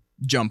we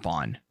jump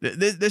on.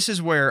 This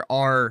is where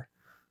our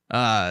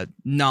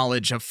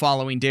knowledge of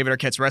following David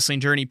Arquette's wrestling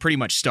journey pretty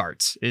much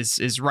starts,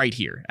 is right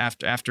here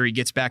after he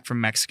gets back from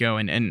Mexico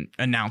and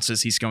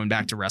announces he's going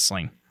back to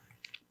wrestling.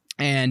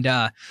 And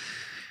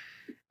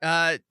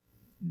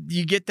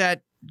you get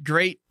that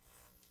great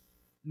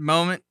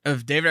moment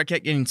of David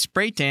Arquette getting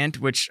spray tanned,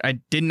 which I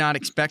did not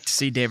expect to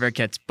see David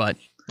Arquette's butt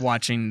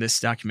watching this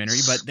documentary,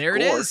 but there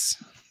it is.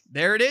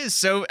 There it is.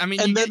 So, I mean,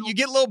 you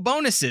get little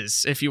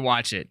bonuses if you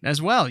watch it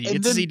as well. You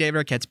get to see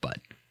David Arquette's butt.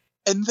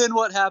 And then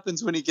what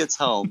happens when he gets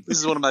home? This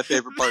is one of my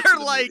favorite parts of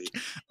the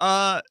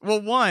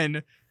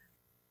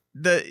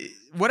movie.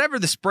 Whatever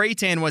the spray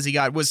tan was he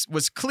got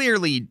was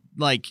clearly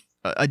like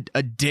a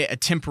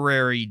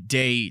temporary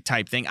day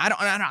type thing. I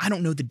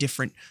don't know the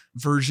different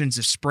versions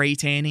of spray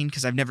tanning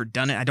because I've never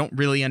done it. I don't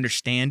really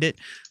understand it,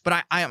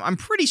 but I'm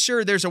pretty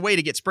sure there's a way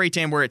to get spray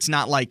tan where it's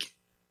not like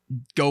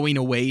going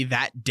away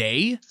that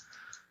day.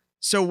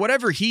 So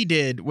whatever he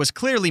did was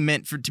clearly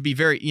meant to be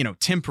very,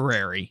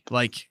 temporary,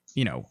 like,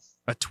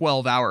 a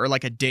 12-hour or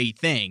like a day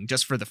thing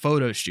just for the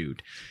photo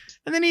shoot.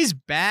 And then he's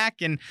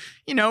back and,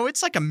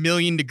 it's like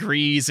 1,000,000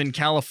 degrees in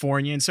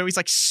California. And so he's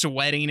like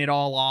sweating it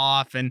all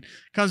off and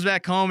comes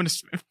back home and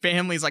his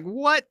family's like,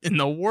 what in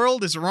the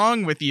world is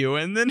wrong with you?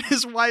 And then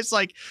his wife's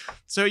like,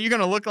 so you're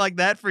going to look like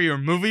that for your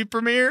movie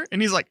premiere?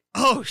 And he's like,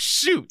 oh,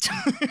 shoot.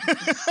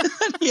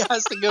 He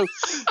has to go.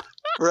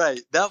 Right.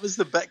 That was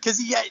the best.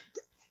 Because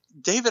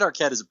David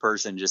Arquette as a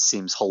person just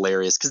seems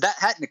hilarious because that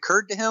hadn't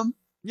occurred to him.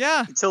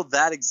 Yeah. Until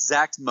that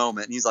exact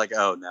moment. And he's like,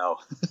 oh, no.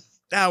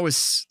 That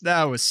was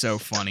so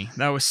funny.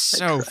 That was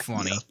so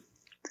funny.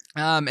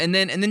 And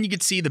then you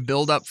could see the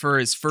build up for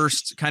his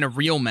first kind of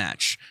real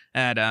match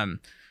at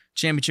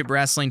Championship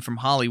Wrestling from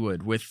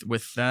Hollywood with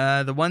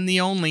the one, the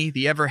only,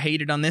 the ever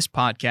hated on this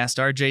podcast,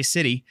 RJ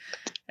City.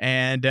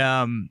 And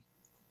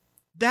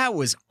that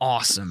was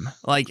awesome.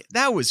 Like,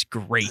 that was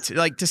great.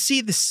 Like, to see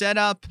the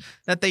setup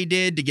that they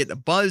did to get the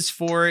buzz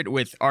for it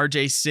with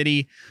RJ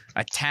City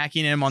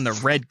attacking him on the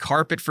red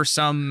carpet for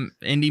some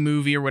indie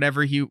movie or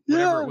whatever it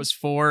was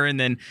for. And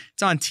then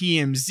it's on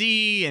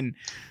TMZ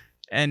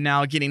and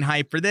now getting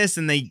hype for this.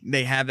 And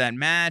they have that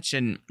match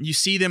and you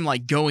see them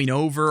like going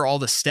over all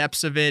the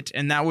steps of it.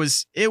 And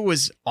it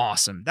was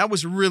awesome. That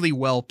was really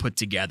well put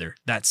together,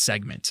 that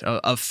segment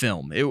of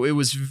film. It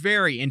was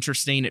very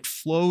interesting. It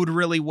flowed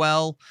really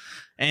well.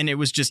 And it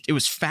was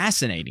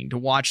fascinating to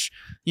watch,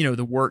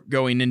 the work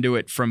going into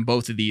it from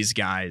both of these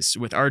guys,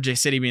 with RJ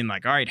City being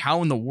like, all right,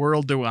 how in the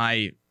world do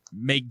I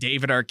make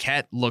David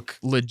Arquette look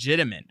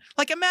legitimate?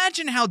 Like,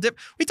 imagine how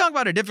we talk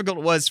about how difficult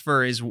it was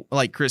for his,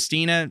 like,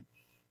 Christina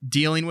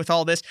dealing with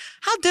all this.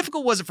 How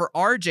difficult was it for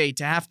RJ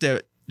to have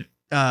to,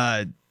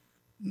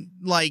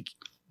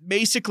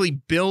 basically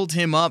build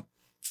him up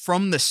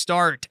from the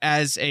start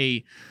as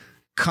a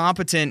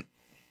competent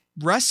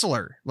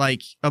wrestler,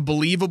 like a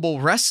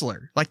believable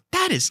wrestler? Like,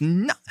 that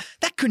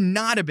could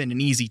not have been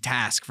an easy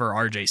task for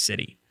RJ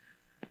City.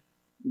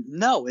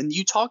 No, and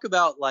you talk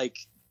about like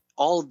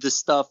all of this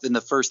stuff in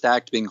the first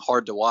act being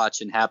hard to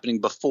watch and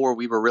happening before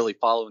we were really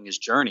following his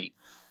journey.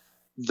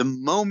 The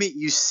moment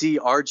you see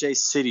RJ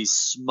City's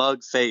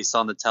smug face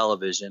on the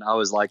television, I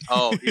was like,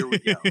 oh, here we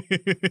go.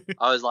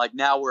 I was like,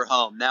 now we're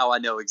home. Now I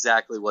know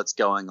exactly what's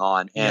going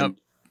on. And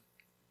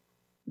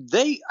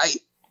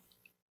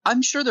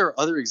I'm sure there are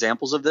other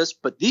examples of this,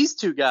 but these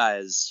two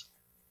guys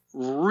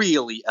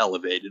really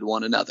elevated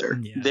one another.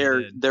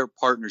 Yeah, their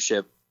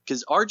partnership,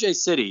 because RJ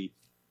City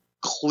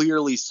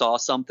clearly saw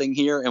something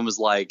here and was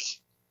like,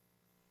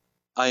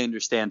 I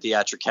understand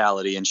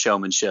theatricality and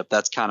showmanship.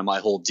 That's kind of my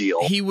whole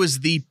deal. He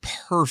was the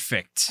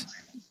perfect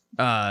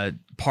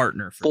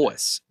partner for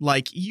this.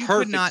 Like, you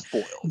could not.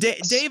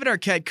 David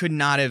Arquette could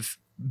not have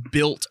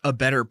built a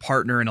better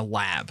partner in a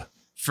lab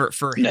for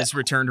his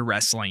return to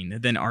wrestling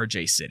than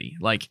RJ City.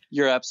 Like,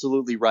 you're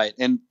absolutely right.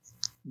 And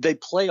they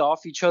play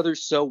off each other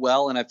so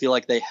well. And I feel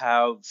like they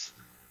have,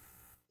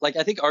 like,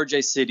 I think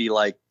RJ City,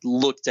 like,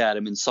 looked at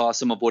him and saw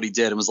some of what he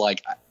did and was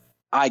like,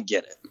 I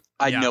get it.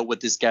 I know what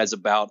this guy's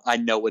about. I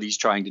know what he's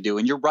trying to do.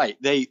 And you're right.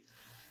 They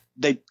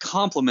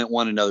complement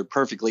one another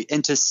perfectly.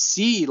 And to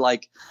see,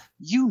 like,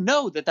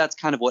 that's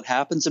kind of what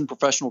happens in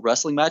professional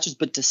wrestling matches,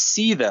 but to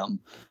see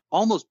them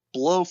almost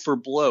blow for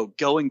blow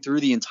going through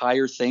the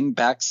entire thing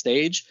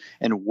backstage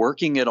and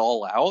working it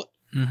all out,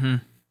 and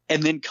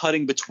then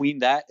cutting between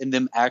that and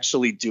them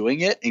actually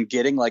doing it and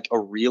getting like a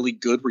really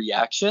good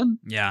reaction.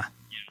 Yeah.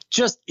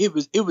 Just, it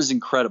was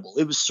incredible.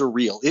 It was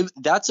surreal.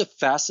 That's a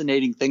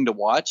fascinating thing to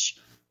watch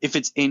if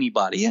it's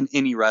anybody in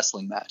any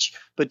wrestling match,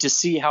 but to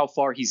see how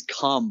far he's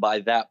come by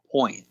that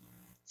point,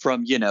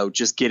 from,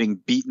 just getting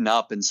beaten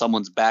up in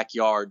someone's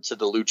backyard to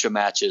the lucha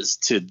matches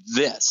to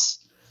this,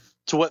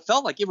 to what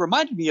felt like, it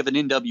reminded me of an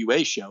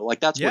NWA show. Like,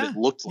 that's what it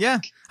looked like. Yeah.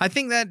 I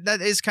think that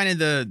is kind of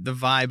the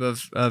vibe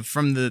of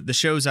from the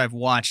shows I've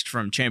watched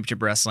from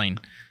Championship Wrestling,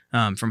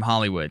 from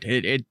Hollywood.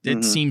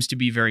 It seems to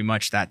be very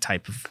much that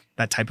type of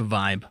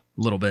vibe a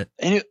little bit.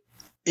 And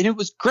it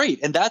was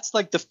great. And that's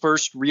like the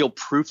first real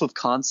proof of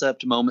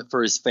concept moment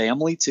for his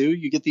family too.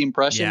 You get the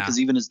impression, because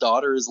even his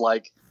daughter is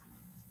like,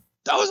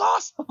 that was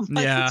awesome.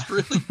 Like, yeah. It's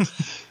really,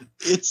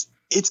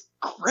 it's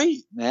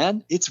great,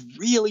 man. It's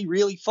really,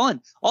 really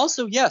fun.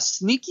 Also,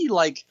 sneaky,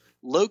 like,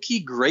 low-key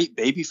great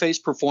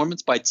babyface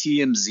performance by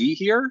TMZ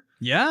here.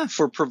 Yeah.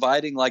 For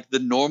providing like the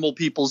normal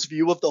people's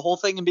view of the whole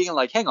thing and being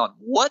like, hang on,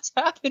 what's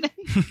happening?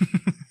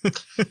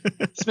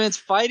 This man's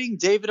fighting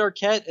David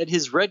Arquette at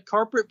his red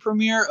carpet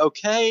premiere.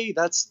 Okay,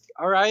 that's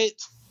all right.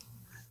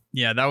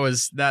 Yeah, that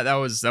was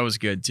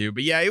good too.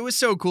 But yeah, it was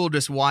so cool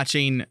just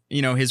watching,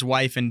 his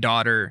wife and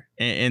daughter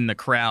in the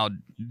crowd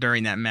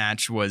during that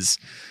match.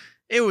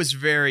 It was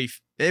very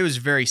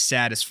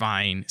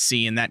satisfying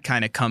seeing that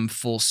kind of come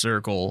full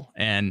circle,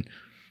 and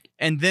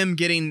them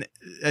getting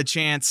a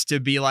chance to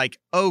be like,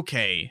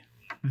 okay,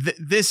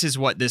 this is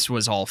what this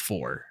was all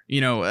for.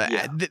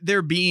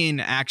 There being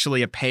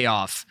actually a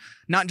payoff,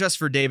 not just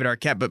for David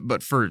Arquette,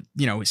 but for,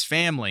 his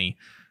family.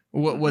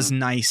 What was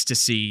nice to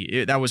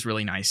see. That was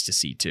really nice to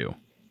see too.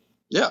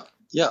 Yeah.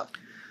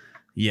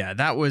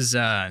 That was,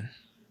 and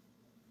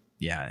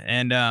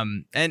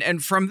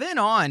from then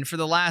on, for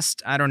the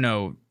last, I don't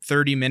know,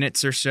 30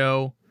 minutes or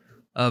so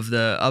of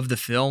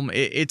the film,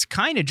 it's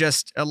kind of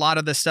just a lot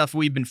of the stuff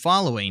we've been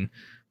following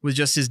with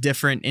just his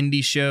different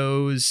indie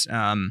shows,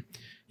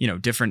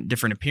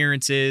 different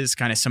appearances,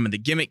 kind of some of the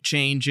gimmick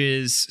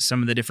changes,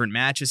 some of the different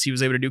matches he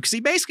was able to do. Because he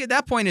basically at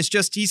that point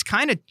he's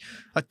kind of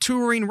a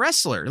touring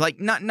wrestler, like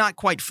not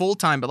quite full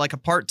time, but like a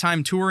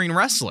part-time touring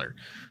wrestler,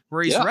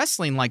 where he's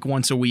wrestling like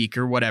once a week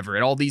or whatever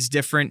at all these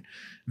different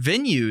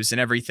venues and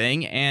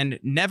everything, and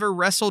never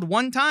wrestled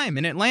one time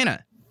in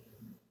Atlanta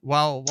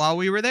while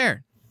we were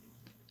there.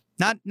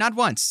 Not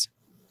once.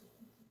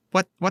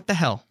 What the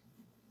hell?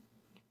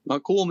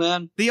 Not cool,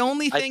 man. The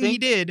only thing he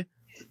did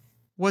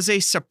was a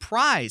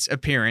surprise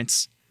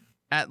appearance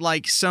at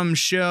like some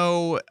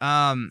show.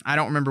 I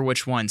don't remember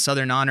which one,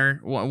 Southern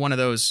Honor, one of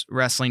those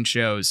wrestling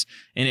shows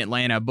in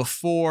Atlanta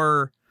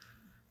before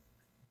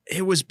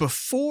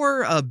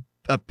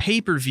a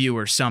pay-per-view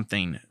or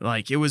something.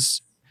 Like it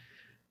was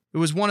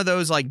one of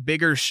those like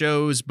bigger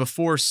shows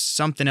before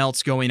something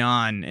else going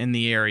on in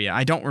the area.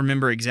 I don't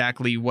remember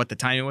exactly what the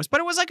timing was, but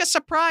it was like a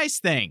surprise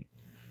thing.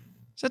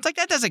 So it's like,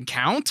 that doesn't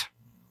count.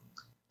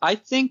 I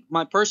think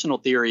my personal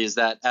theory is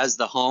that as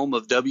the home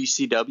of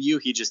WCW,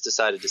 he just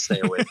decided to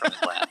stay away from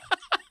Atlanta.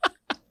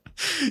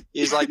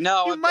 He's like,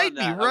 no, you might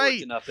be right. I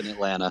worked enough in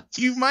Atlanta.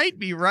 You might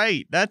be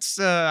right. That's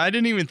I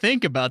didn't even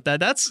think about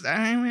that. That's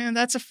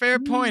a fair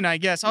point, I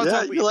guess.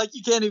 You're like,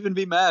 you can't even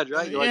be mad,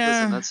 right? You're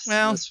like, listen,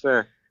 that's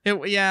fair.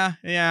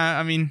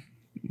 I mean,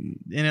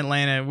 in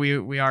Atlanta,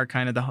 we are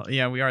kind of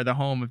we are the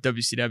home of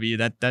WCW.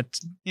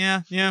 That's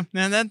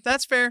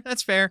fair.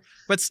 That's fair.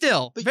 But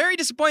still, very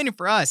disappointing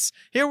for us.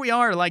 Here we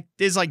are, like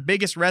his like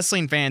biggest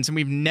wrestling fans, and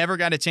we've never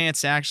got a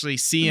chance to actually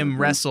see him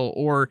wrestle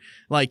or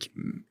like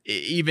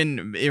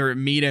even or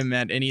meet him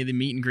at any of the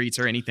meet and greets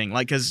or anything.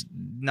 Like, because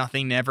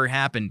nothing ever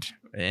happened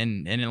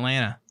in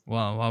Atlanta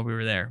while we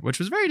were there, which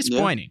was very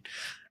disappointing.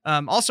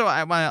 Yeah. Also,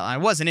 I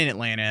wasn't in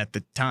Atlanta at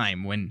the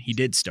time when he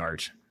did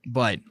start,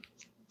 but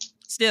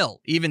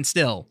even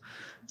still,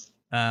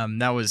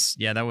 that's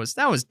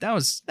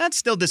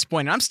still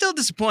disappointing. I'm still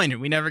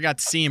disappointed we never got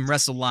to see him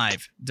wrestle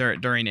live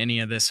during any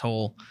of this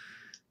whole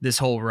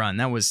run.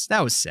 That was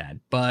sad.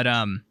 But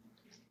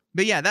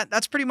yeah,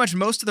 that's pretty much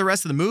most of the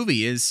rest of the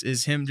movie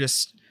is him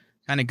just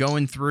kind of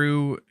going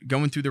through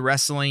the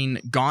wrestling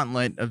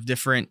gauntlet of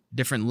different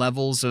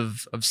levels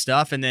of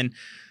stuff, and then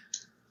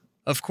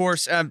of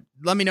course,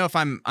 let me know if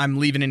I'm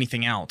leaving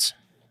anything out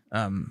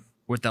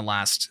with the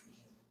last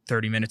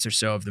 30 minutes or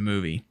so of the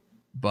movie,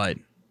 but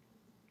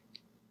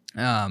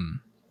I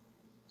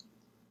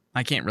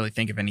can't really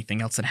think of anything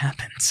else that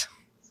happens.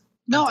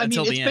 No, I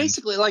mean, it's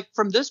basically like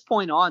from this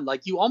point on,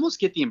 like you almost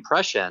get the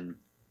impression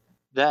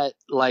that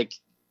like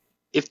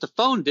if the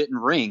phone didn't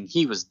ring,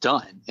 he was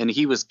done and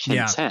he was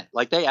content. Yeah.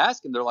 Like they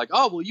asked him, they're like,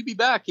 "Oh, will you be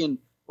back in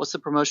what's the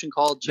promotion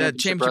called?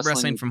 Championship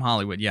Wrestling from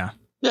Hollywood." Yeah.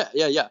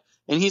 Yeah.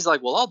 And he's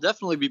like, "Well, I'll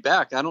definitely be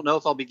back. I don't know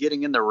if I'll be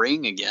getting in the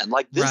ring again."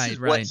 Like this is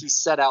what he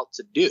set out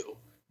to do.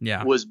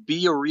 Yeah. Was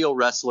be a real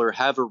wrestler,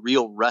 have a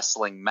real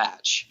wrestling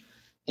match.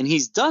 And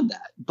he's done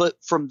that. But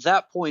from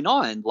that point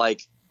on,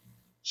 like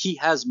he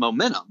has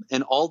momentum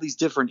and all these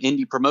different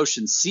indie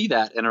promotions see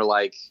that and are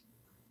like,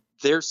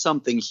 there's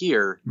something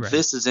here. Right.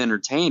 This is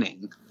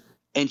entertaining.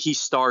 And he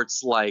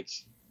starts like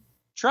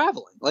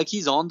traveling, like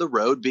he's on the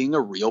road being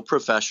a real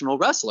professional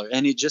wrestler.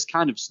 And it just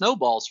kind of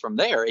snowballs from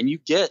there. And you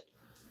get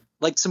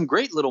like some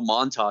great little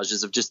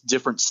montages of just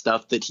different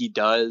stuff that he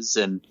does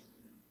and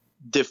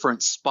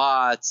different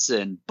spots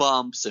and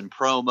bumps and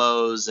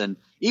promos. And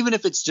even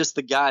if it's just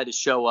the guy to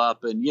show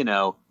up and, you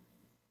know,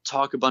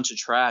 talk a bunch of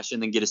trash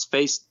and then get his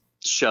face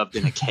shoved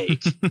in a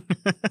cake,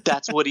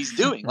 that's what he's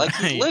doing. Like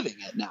he's living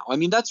it now. I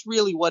mean, that's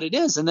really what it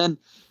is. And then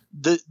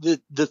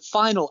the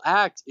final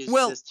act is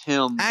just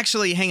him.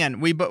 Actually, hang on.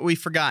 We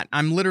forgot.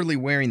 I'm literally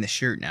wearing the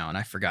shirt now and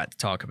I forgot to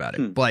talk about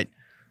it. But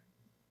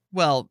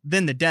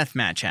then the death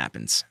match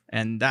happens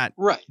and that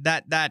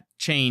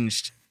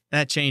changed.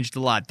 That changed a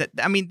lot.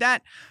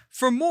 That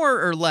for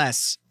more or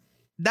less,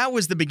 that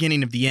was the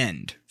beginning of the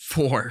end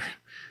for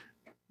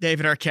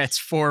David Arquette's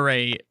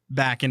foray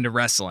back into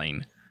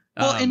wrestling.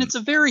 Well, and it's a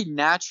very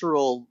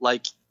natural,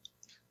 like,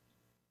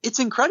 it's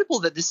incredible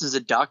that this is a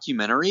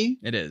documentary.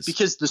 It is.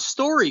 Because the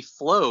story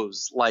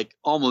flows like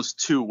almost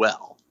too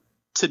well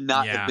to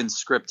not have been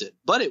scripted,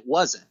 but it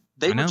wasn't.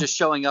 They were just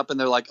showing up and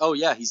they're like, "Oh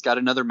yeah, he's got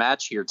another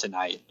match here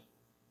tonight."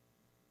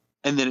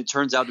 And then it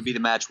turns out to be the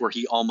match where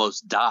he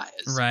almost dies.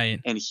 Right.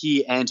 And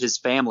he and his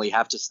family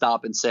have to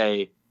stop and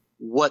say,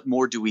 what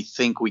more do we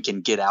think we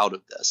can get out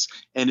of this?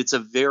 And it's a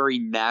very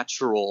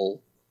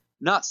natural,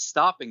 not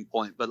stopping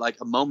point, but like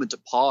a moment to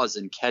pause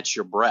and catch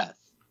your breath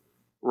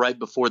right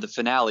before the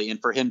finale.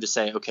 And for him to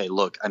say, okay,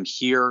 look, I'm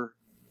here.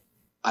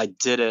 I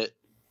did it.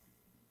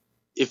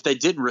 If they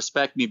didn't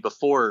respect me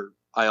before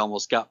I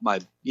almost got my,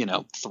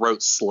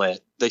 throat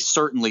slit, they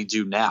certainly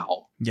do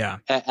now. Yeah.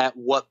 At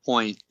what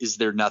point is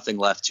there nothing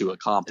left to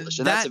accomplish?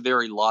 And that's a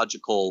very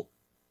logical,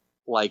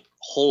 like,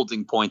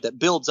 holding point that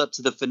builds up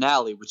to the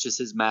finale, which is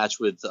his match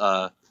with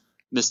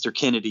Mr.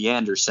 Kennedy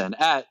Anderson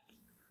at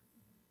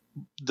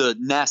the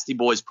Nasty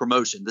Boys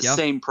promotion, the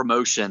same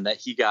promotion that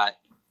he got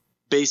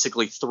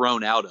basically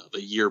thrown out of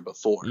a year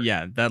before.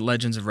 Yeah, that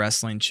Legends of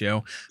Wrestling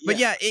show. But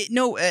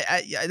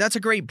that's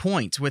a great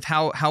point with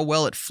how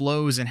well it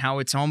flows and how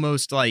it's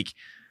almost like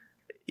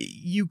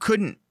you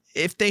couldn't,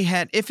 if it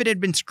had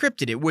been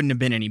scripted, it wouldn't have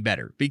been any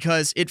better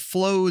because it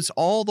flows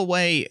all the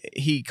way.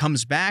 He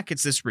comes back,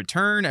 it's this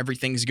return,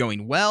 everything's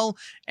going well,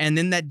 and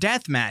then that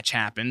death match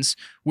happens,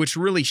 which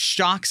really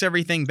shocks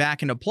everything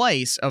back into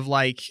place of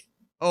like,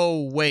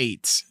 oh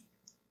wait,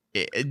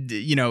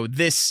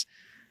 this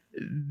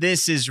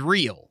is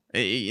real,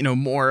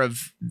 more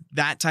of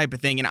that type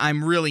of thing. And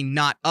I'm really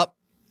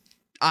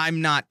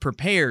I'm not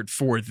prepared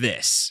for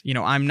this.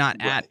 I'm not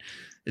at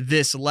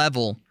this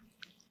level.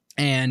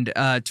 And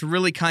to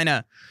really kind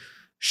of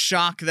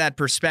shock that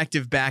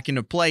perspective back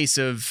into place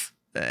of,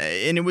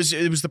 and it was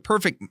the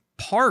perfect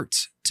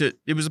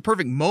it was the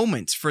perfect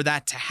moment for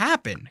that to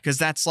happen. Because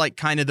that's like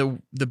kind of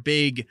the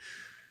big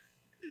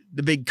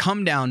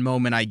come down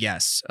moment, I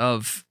guess,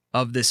 of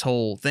this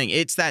whole thing.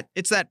 It's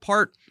that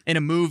part in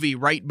a movie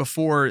right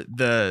before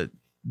the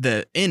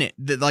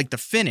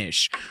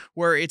finish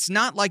where it's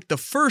not like the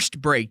first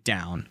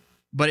breakdown,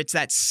 but it's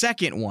that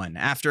second one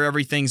after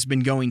everything's been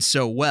going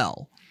so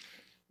well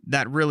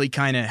that really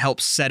kind of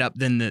helps set up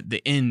then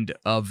the end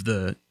of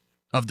the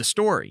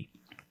story.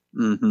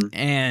 Mm-hmm.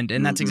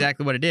 And that's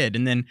exactly what it did.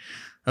 And then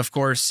of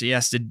course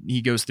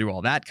he goes through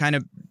all that kind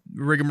of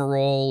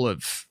rigmarole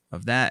of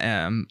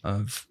that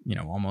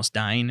almost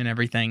dying and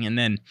everything. And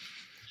then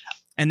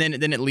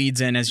it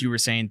leads in, as you were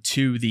saying,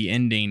 to the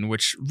ending,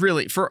 which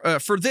really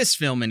for this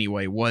film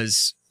anyway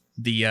was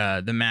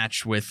the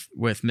match with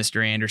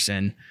Mr.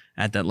 Anderson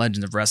at that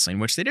Legends of Wrestling,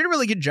 which they did a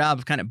really good job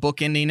of kind of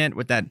bookending it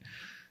with the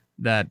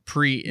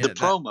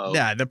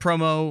promo. The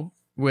promo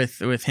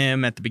with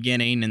him at the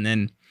beginning and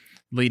then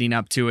leading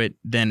up to it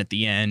then at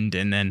the end,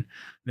 and then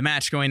the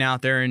match going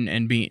out there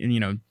and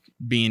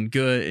being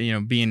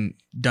good, being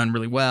done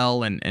really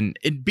well, and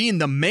it being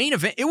the main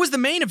event. It was the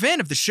main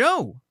event of the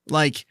show.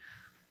 Like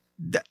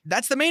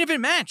that's the main event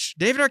match.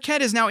 David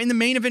Arquette is now in the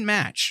main event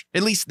match.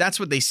 At least that's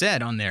what they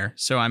said on there.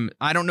 So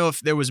I don't know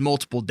if there was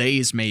multiple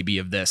days maybe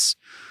of this.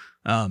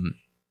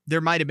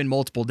 There might have been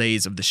multiple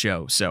days of the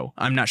show, so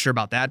I'm not sure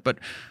about that. But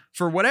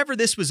for whatever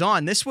this was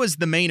on, this was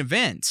the main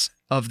event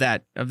of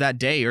that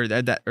day or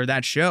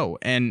that show,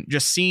 and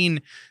just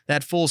seeing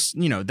that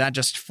that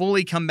just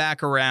fully come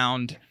back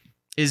around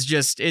is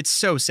just, it's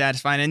so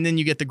satisfying. And then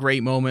you get the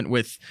great moment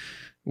with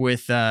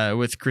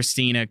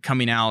Christina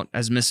coming out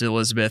as Miss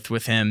Elizabeth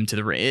with him to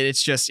the ring.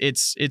 It's just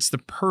it's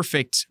the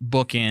perfect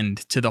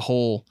bookend to the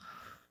whole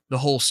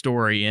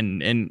story,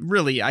 and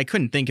really I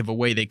couldn't think of a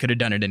way they could have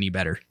done it any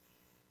better.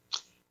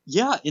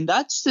 Yeah, and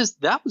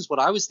that was what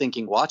I was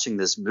thinking watching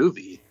this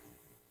movie.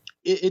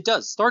 It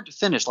does start to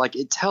finish, like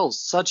it tells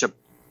such a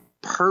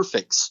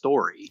perfect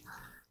story.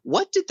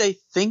 What did they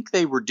think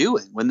they were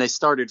doing when they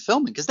started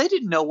filming? Because they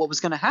didn't know what was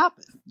going to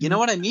happen. You know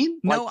what I mean?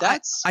 No,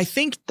 like I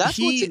think that's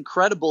what's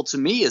incredible to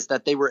me is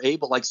that they were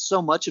able, like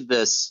so much of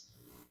this,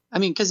 I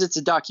mean, because it's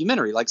a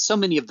documentary, like so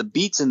many of the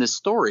beats in this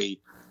story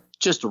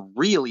just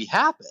really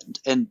happened.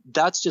 And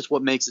that's just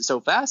what makes it so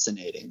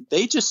fascinating.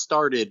 They just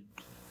started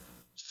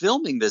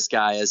filming this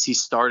guy as he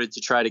started to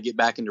try to get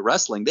back into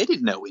wrestling. They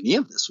didn't know any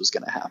of this was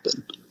going to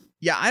happen.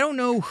 Yeah, I don't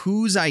know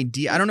whose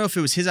idea. I don't know if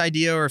it was his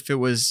idea or if it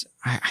was,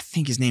 I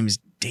think his name is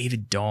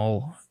David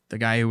Dahl, the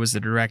guy who was the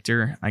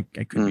director. I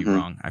could be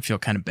wrong. I feel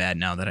kind of bad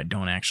now that I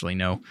don't actually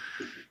know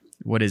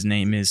what his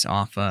name is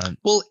off the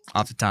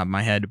top of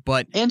my head.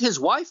 But and his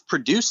wife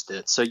produced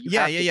it, so you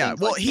have to think,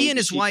 well, like, he and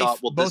his wife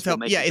thought, both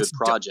helped. Yeah, it's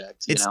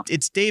project.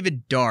 It's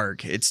David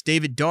Darg. It's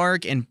David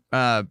Darg and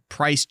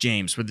Price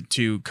James were the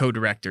two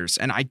co-directors,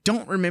 and I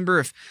don't remember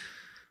if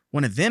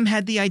one of them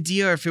had the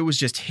idea or if it was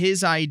just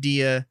his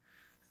idea.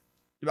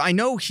 I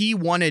know he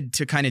wanted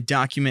to kind of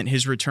document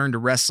his return to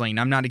wrestling.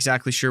 I'm not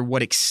exactly sure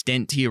what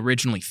extent he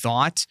originally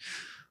thought,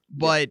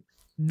 but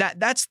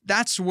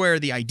that's where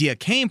the idea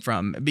came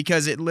from,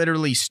 because it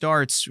literally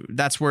starts.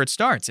 That's where it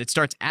starts. It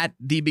starts at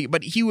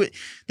but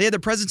they had the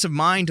presence of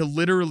mind to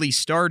literally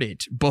start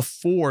it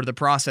before the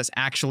process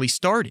actually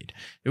started.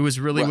 It was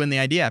really when the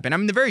idea happened. I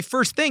mean, the very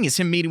first thing is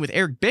him meeting with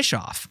Eric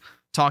Bischoff,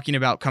 talking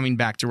about coming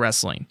back to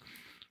wrestling,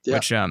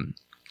 which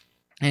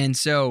and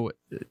so,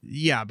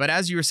 yeah, but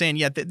as you were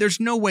saying, there's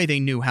no way they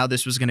knew how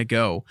this was going to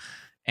go.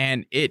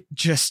 And it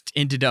just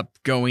ended up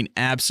going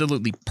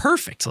absolutely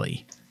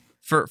perfectly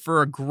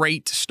for a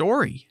great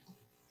story.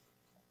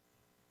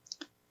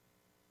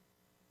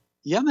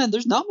 Yeah, man,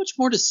 there's not much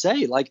more to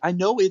say. Like, I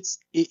know it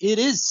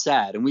is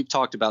sad, and we've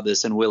talked about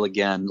this and will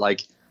again.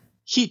 Like,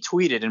 he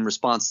tweeted in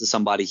response to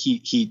somebody,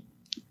 he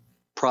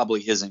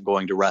probably isn't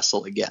going to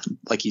wrestle again.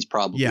 Like, he's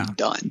probably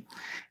done.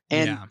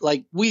 And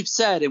like we've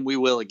said, and we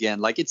will again,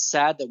 like it's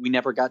sad that we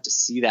never got to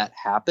see that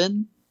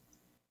happen.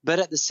 But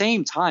at the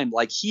same time,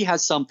 like he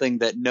has something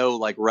that no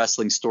like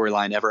wrestling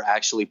storyline ever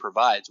actually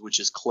provides, which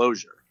is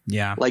closure.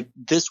 Yeah. Like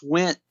this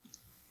went,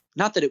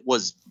 not that it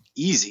was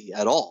easy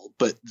at all,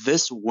 but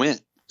this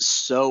went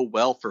so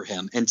well for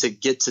him. And to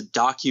get to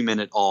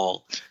document it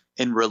all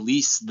and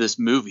release this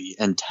movie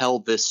and tell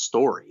this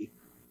story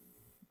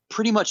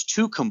pretty much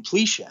to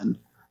completion.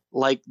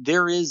 Like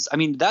there is, I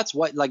mean, that's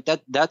what, like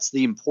that's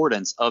the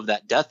importance of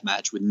that death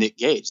match with Nick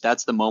Gage.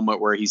 That's the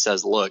moment where he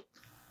says, look,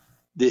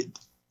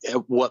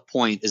 at what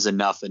point is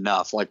enough?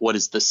 Like, what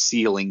is the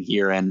ceiling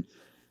here? And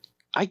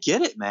I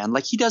get it, man.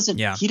 Like he doesn't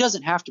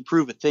have to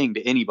prove a thing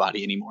to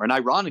anybody anymore. And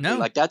ironically,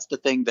 like that's the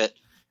thing that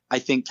I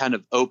think kind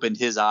of opened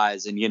his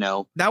eyes and, you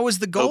know, that was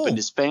the goal, opened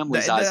his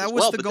family's eyes as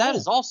well. But that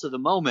is also the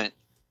moment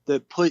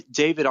that put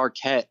David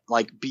Arquette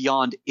like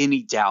beyond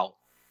any doubt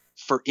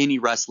for any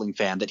wrestling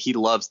fan that he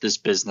loves this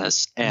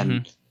business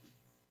and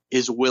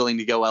is willing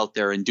to go out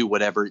there and do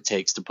whatever it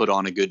takes to put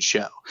on a good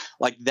show.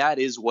 Like that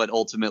is what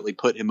ultimately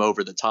put him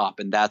over the top.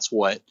 And that's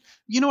what,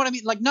 you know what I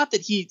mean? Like not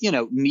that he, you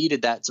know,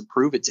 needed that to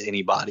prove it to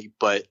anybody,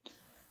 but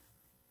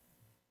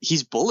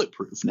he's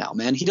bulletproof now,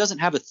 man. He doesn't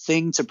have a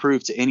thing to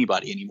prove to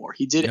anybody anymore.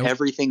 He did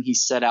everything he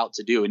set out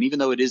to do. And even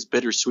though it is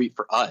bittersweet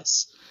for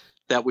us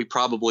that we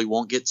probably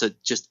won't get to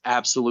just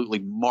absolutely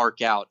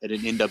mark out at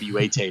an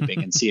NWA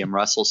taping and see him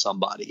wrestle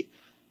somebody,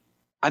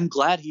 I'm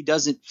glad he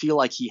doesn't feel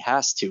like he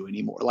has to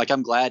anymore. Like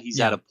I'm glad he's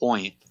at a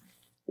point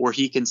where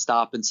he can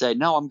stop and say,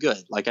 no, I'm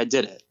good. Like I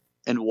did it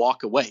and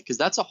walk away. Cause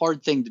that's a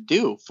hard thing to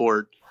do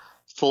for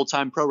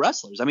full-time pro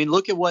wrestlers. I mean,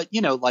 look at what,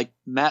 you know, like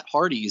Matt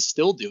Hardy is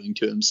still doing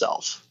to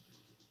himself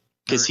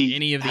because he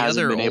any of the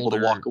hasn't other been able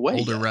to walk away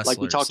older wrestlers.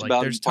 Like we talked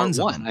about in part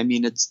one. I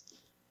mean,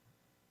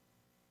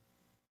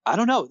 I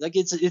don't know. Like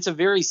it's a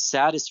very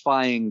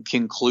satisfying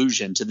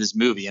conclusion to this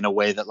movie in a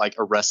way that like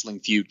a wrestling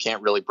feud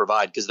can't really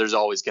provide because there's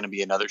always going to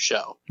be another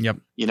show. Yep.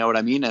 You know what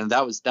I mean? And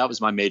that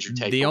was my major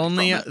take. The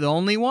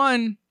only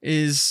one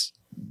is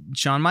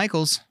Shawn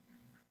Michaels.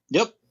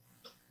 Yep.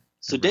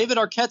 So David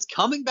Arquette's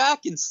coming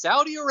back in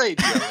Saudi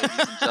Arabia, ladies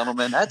and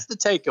gentlemen. That's the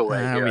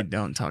takeaway here. We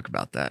don't talk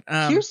about that.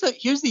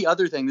 Here's the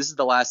other thing. This is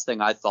the last thing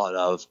I thought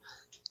of.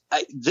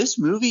 This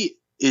movie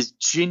is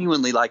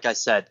genuinely, like I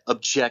said,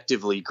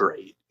 objectively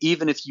great.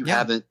 Even if you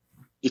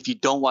if you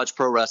don't watch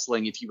pro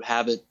wrestling, if you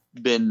haven't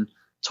been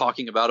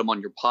talking about them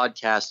on your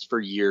podcast for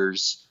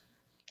years,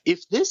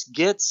 if this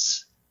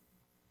gets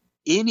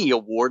any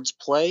awards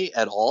play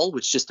at all,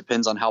 which just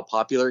depends on how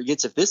popular it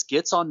gets, if this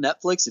gets on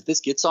Netflix, if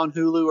this gets on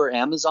Hulu or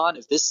Amazon,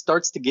 if this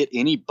starts to get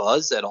any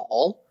buzz at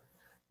all,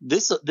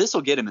 this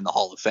will get him in the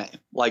Hall of Fame.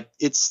 Like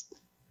it's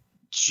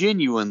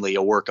genuinely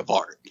a work of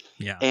art.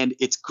 Yeah. And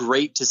it's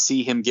great to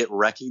see him get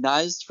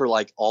recognized for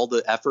like all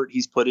the effort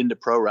he's put into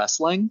pro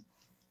wrestling.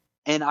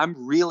 And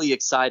I'm really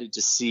excited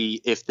to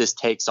see if this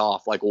takes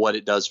off, like what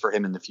it does for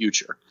him in the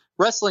future,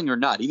 wrestling or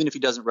not, even if he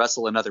doesn't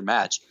wrestle another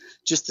match,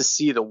 just to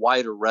see the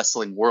wider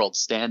wrestling world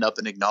stand up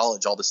and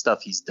acknowledge all the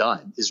stuff he's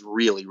done is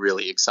really,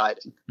 really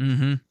exciting.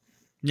 Mm-hmm.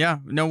 Yeah,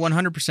 no,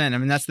 100%. I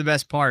mean, that's the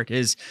best part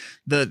is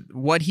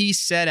what he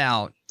set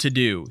out to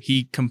do,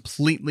 he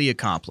completely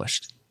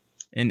accomplished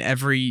in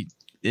every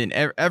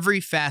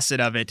facet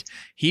of it.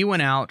 He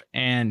went out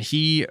and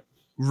he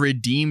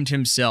redeemed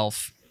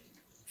himself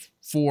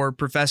for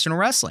professional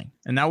wrestling.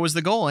 And that was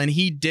the goal. And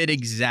he did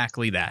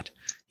exactly that.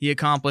 He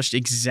accomplished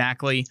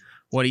exactly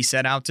what he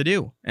set out to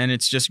do. And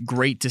it's just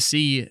great to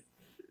see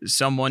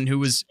someone who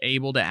was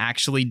able to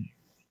actually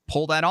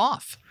pull that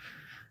off.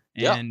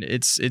 Yeah. And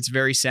it's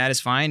very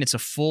satisfying. It's a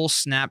full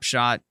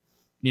snapshot,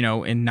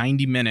 in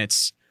 90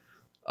 minutes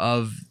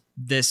of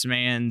this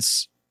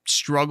man's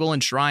struggle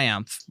and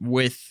triumph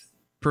with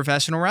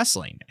professional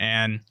wrestling.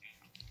 And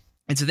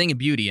it's a thing of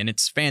beauty, and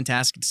it's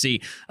fantastic to see.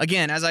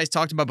 Again, as I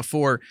talked about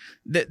before,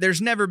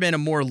 there's never been a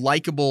more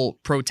likable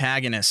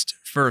protagonist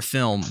for a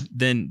film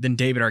than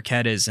David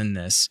Arquette is in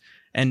this,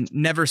 and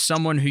never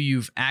someone who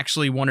you've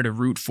actually wanted to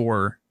root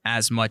for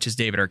as much as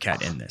David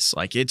Arquette in this.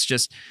 Like, it's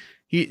just...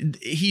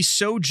 He's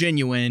so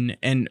genuine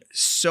and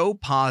so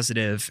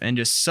positive and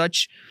just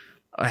such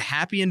a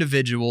happy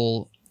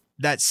individual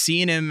that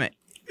seeing him,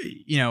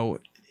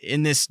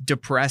 in this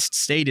depressed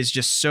state is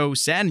just so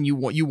sad, and you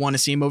want to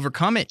see him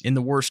overcome it in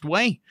the worst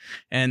way.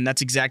 And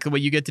that's exactly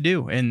what you get to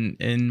do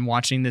in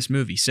watching this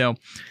movie. So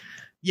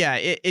yeah,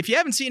 if you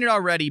haven't seen it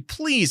already,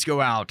 please go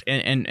out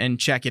and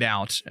check it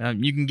out.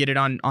 You can get it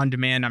on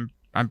demand.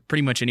 I'm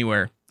pretty much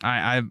anywhere.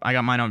 I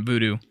got mine on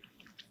Vudu.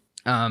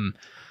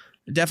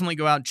 Definitely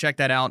go out and check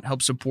that out,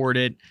 help support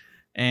it.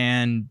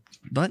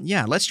 But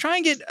yeah, let's try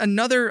and get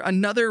another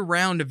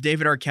round of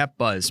David Arquette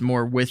buzz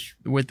more with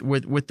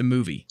the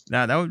movie.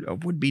 That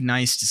would be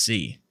nice to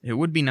see. It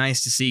would be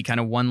nice to see kind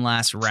of one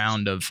last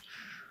round of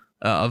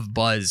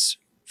buzz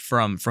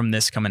from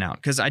this coming out,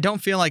 because I don't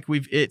feel like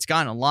it's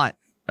gotten a lot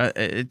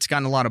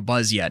of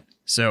buzz yet.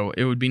 So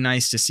it would be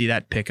nice to see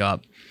that pick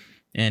up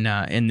in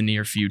the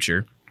near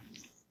future.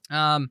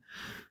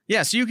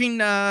 Yeah, so you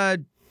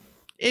can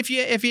if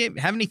you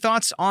have any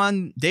thoughts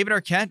on David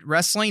Arquette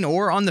wrestling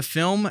or on the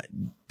film,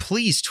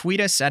 please tweet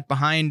us at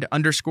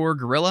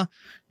 @behind_gorilla.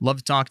 Love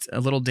to talk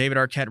a little David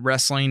Arquette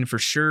wrestling for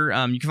sure.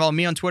 You can follow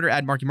me on Twitter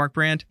at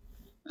 @MarkyMarkBrand.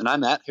 And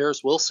I'm at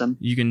Harris Wilson.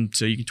 You can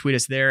tweet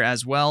us there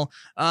as well.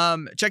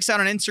 Check us out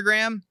on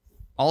Instagram,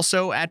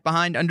 also at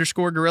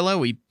 @behind_gorilla.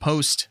 We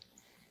post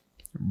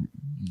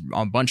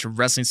a bunch of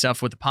wrestling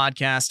stuff with the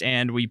podcast,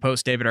 and we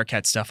post David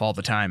Arquette stuff all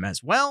the time,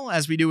 as well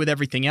as we do with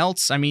everything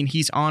else. I mean,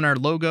 he's on our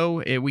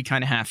logo. We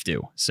kind of have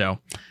to. So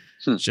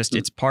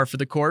it's par for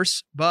the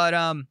course. But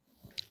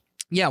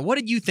yeah, what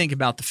did you think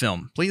about the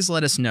film? Please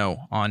let us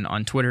know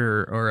on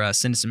Twitter or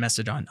send us a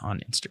message on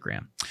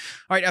Instagram.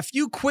 All right, a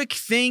few quick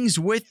things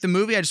with the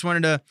movie. I just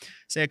wanted to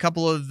say a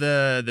couple of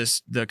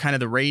the kind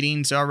of the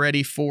ratings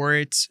already for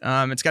it.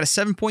 It's got a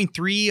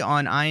 7.3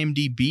 on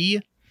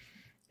IMDb.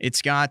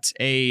 It's got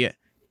a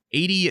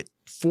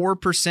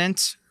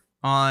 84%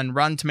 on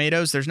Rotten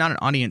Tomatoes. There's not an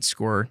audience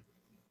score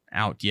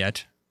out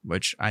yet,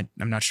 which I'm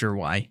not sure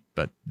why,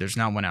 but there's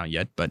not one out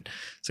yet. But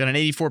it's got an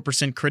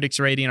 84% critics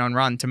rating on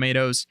Rotten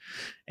Tomatoes.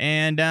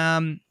 And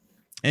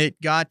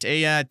it got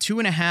a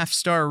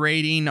 2.5-star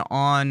rating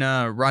on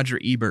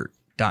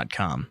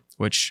RogerEbert.com,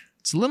 which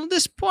it's a little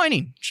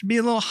disappointing. It should be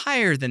a little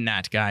higher than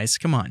that, guys.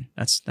 Come on.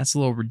 That's a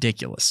little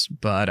ridiculous.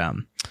 But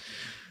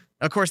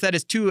of course,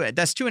 that's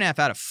 2.5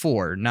 out of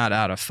 4, not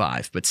out of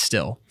 5, but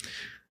still.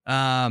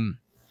 Yeah,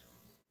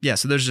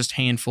 so there's just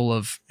handful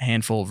of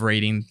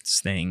ratings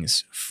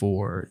things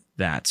for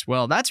that.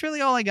 Well, that's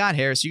really all I got,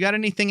 Harris. You got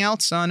anything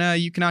else on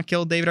You Cannot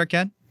Kill David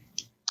Arquette?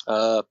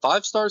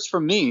 5 stars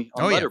from me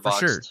on Letterboxd. Yeah,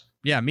 for sure.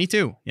 Yeah, me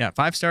too. Yeah,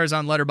 5 stars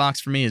on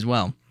Letterboxd for me as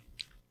well.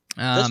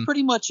 That's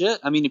pretty much it.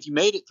 I mean, if you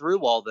made it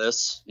through all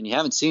this and you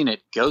haven't seen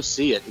it, go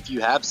see it. If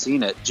you have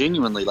seen it,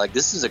 genuinely,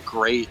 this is a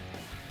great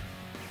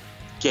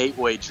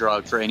gateway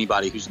drug for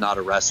anybody who's not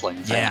a wrestling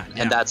fan.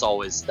 Yeah. And that's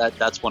always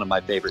that's one of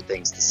my favorite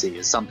things to see,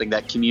 is something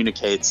that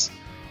communicates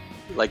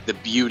the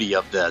beauty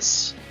of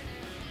this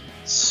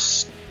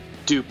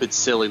stupid,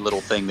 silly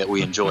little thing that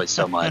we enjoy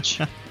so much.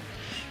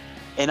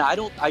 And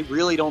I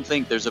really don't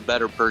think there's a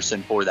better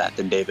person for that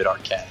than David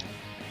Arquette.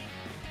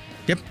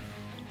 Yep.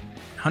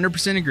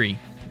 100% agree.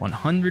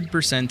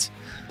 100%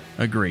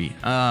 agree.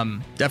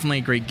 Definitely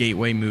a great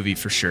gateway movie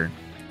for sure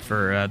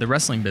for the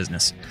wrestling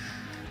business.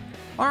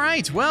 All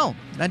right, well,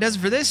 that does it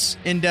for this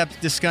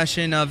in-depth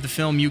discussion of the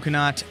film You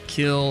Cannot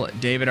Kill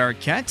David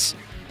Arquette.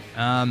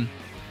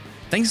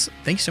 Thanks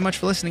so much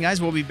for listening,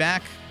 guys. We'll be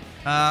back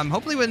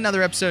hopefully with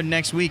another episode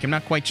next week. I'm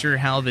not quite sure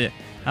how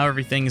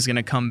everything is going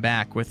to come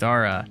back with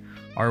our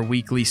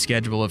weekly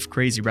schedule of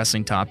crazy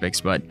wrestling topics,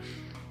 but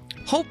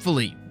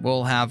hopefully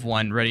we'll have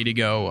one ready to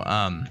go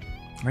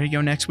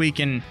next week,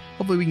 and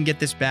hopefully we can get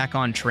this back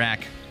on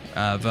track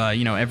of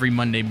every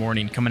Monday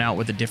morning coming out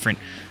with a different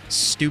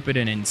stupid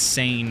and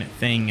insane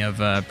thing of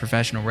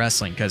professional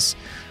wrestling, because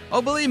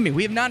believe me,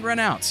 we have not run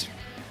out.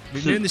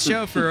 We've been doing the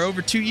show for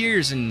over 2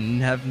 years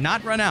and have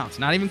not run out,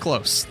 not even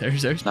close.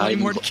 There's plenty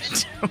more to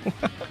get to.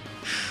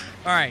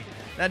 All right,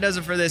 that does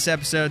it for this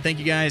episode. Thank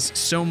you guys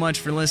so much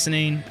for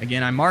listening.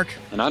 Again, I'm Mark.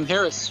 And I'm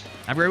Harris.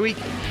 Have a great week.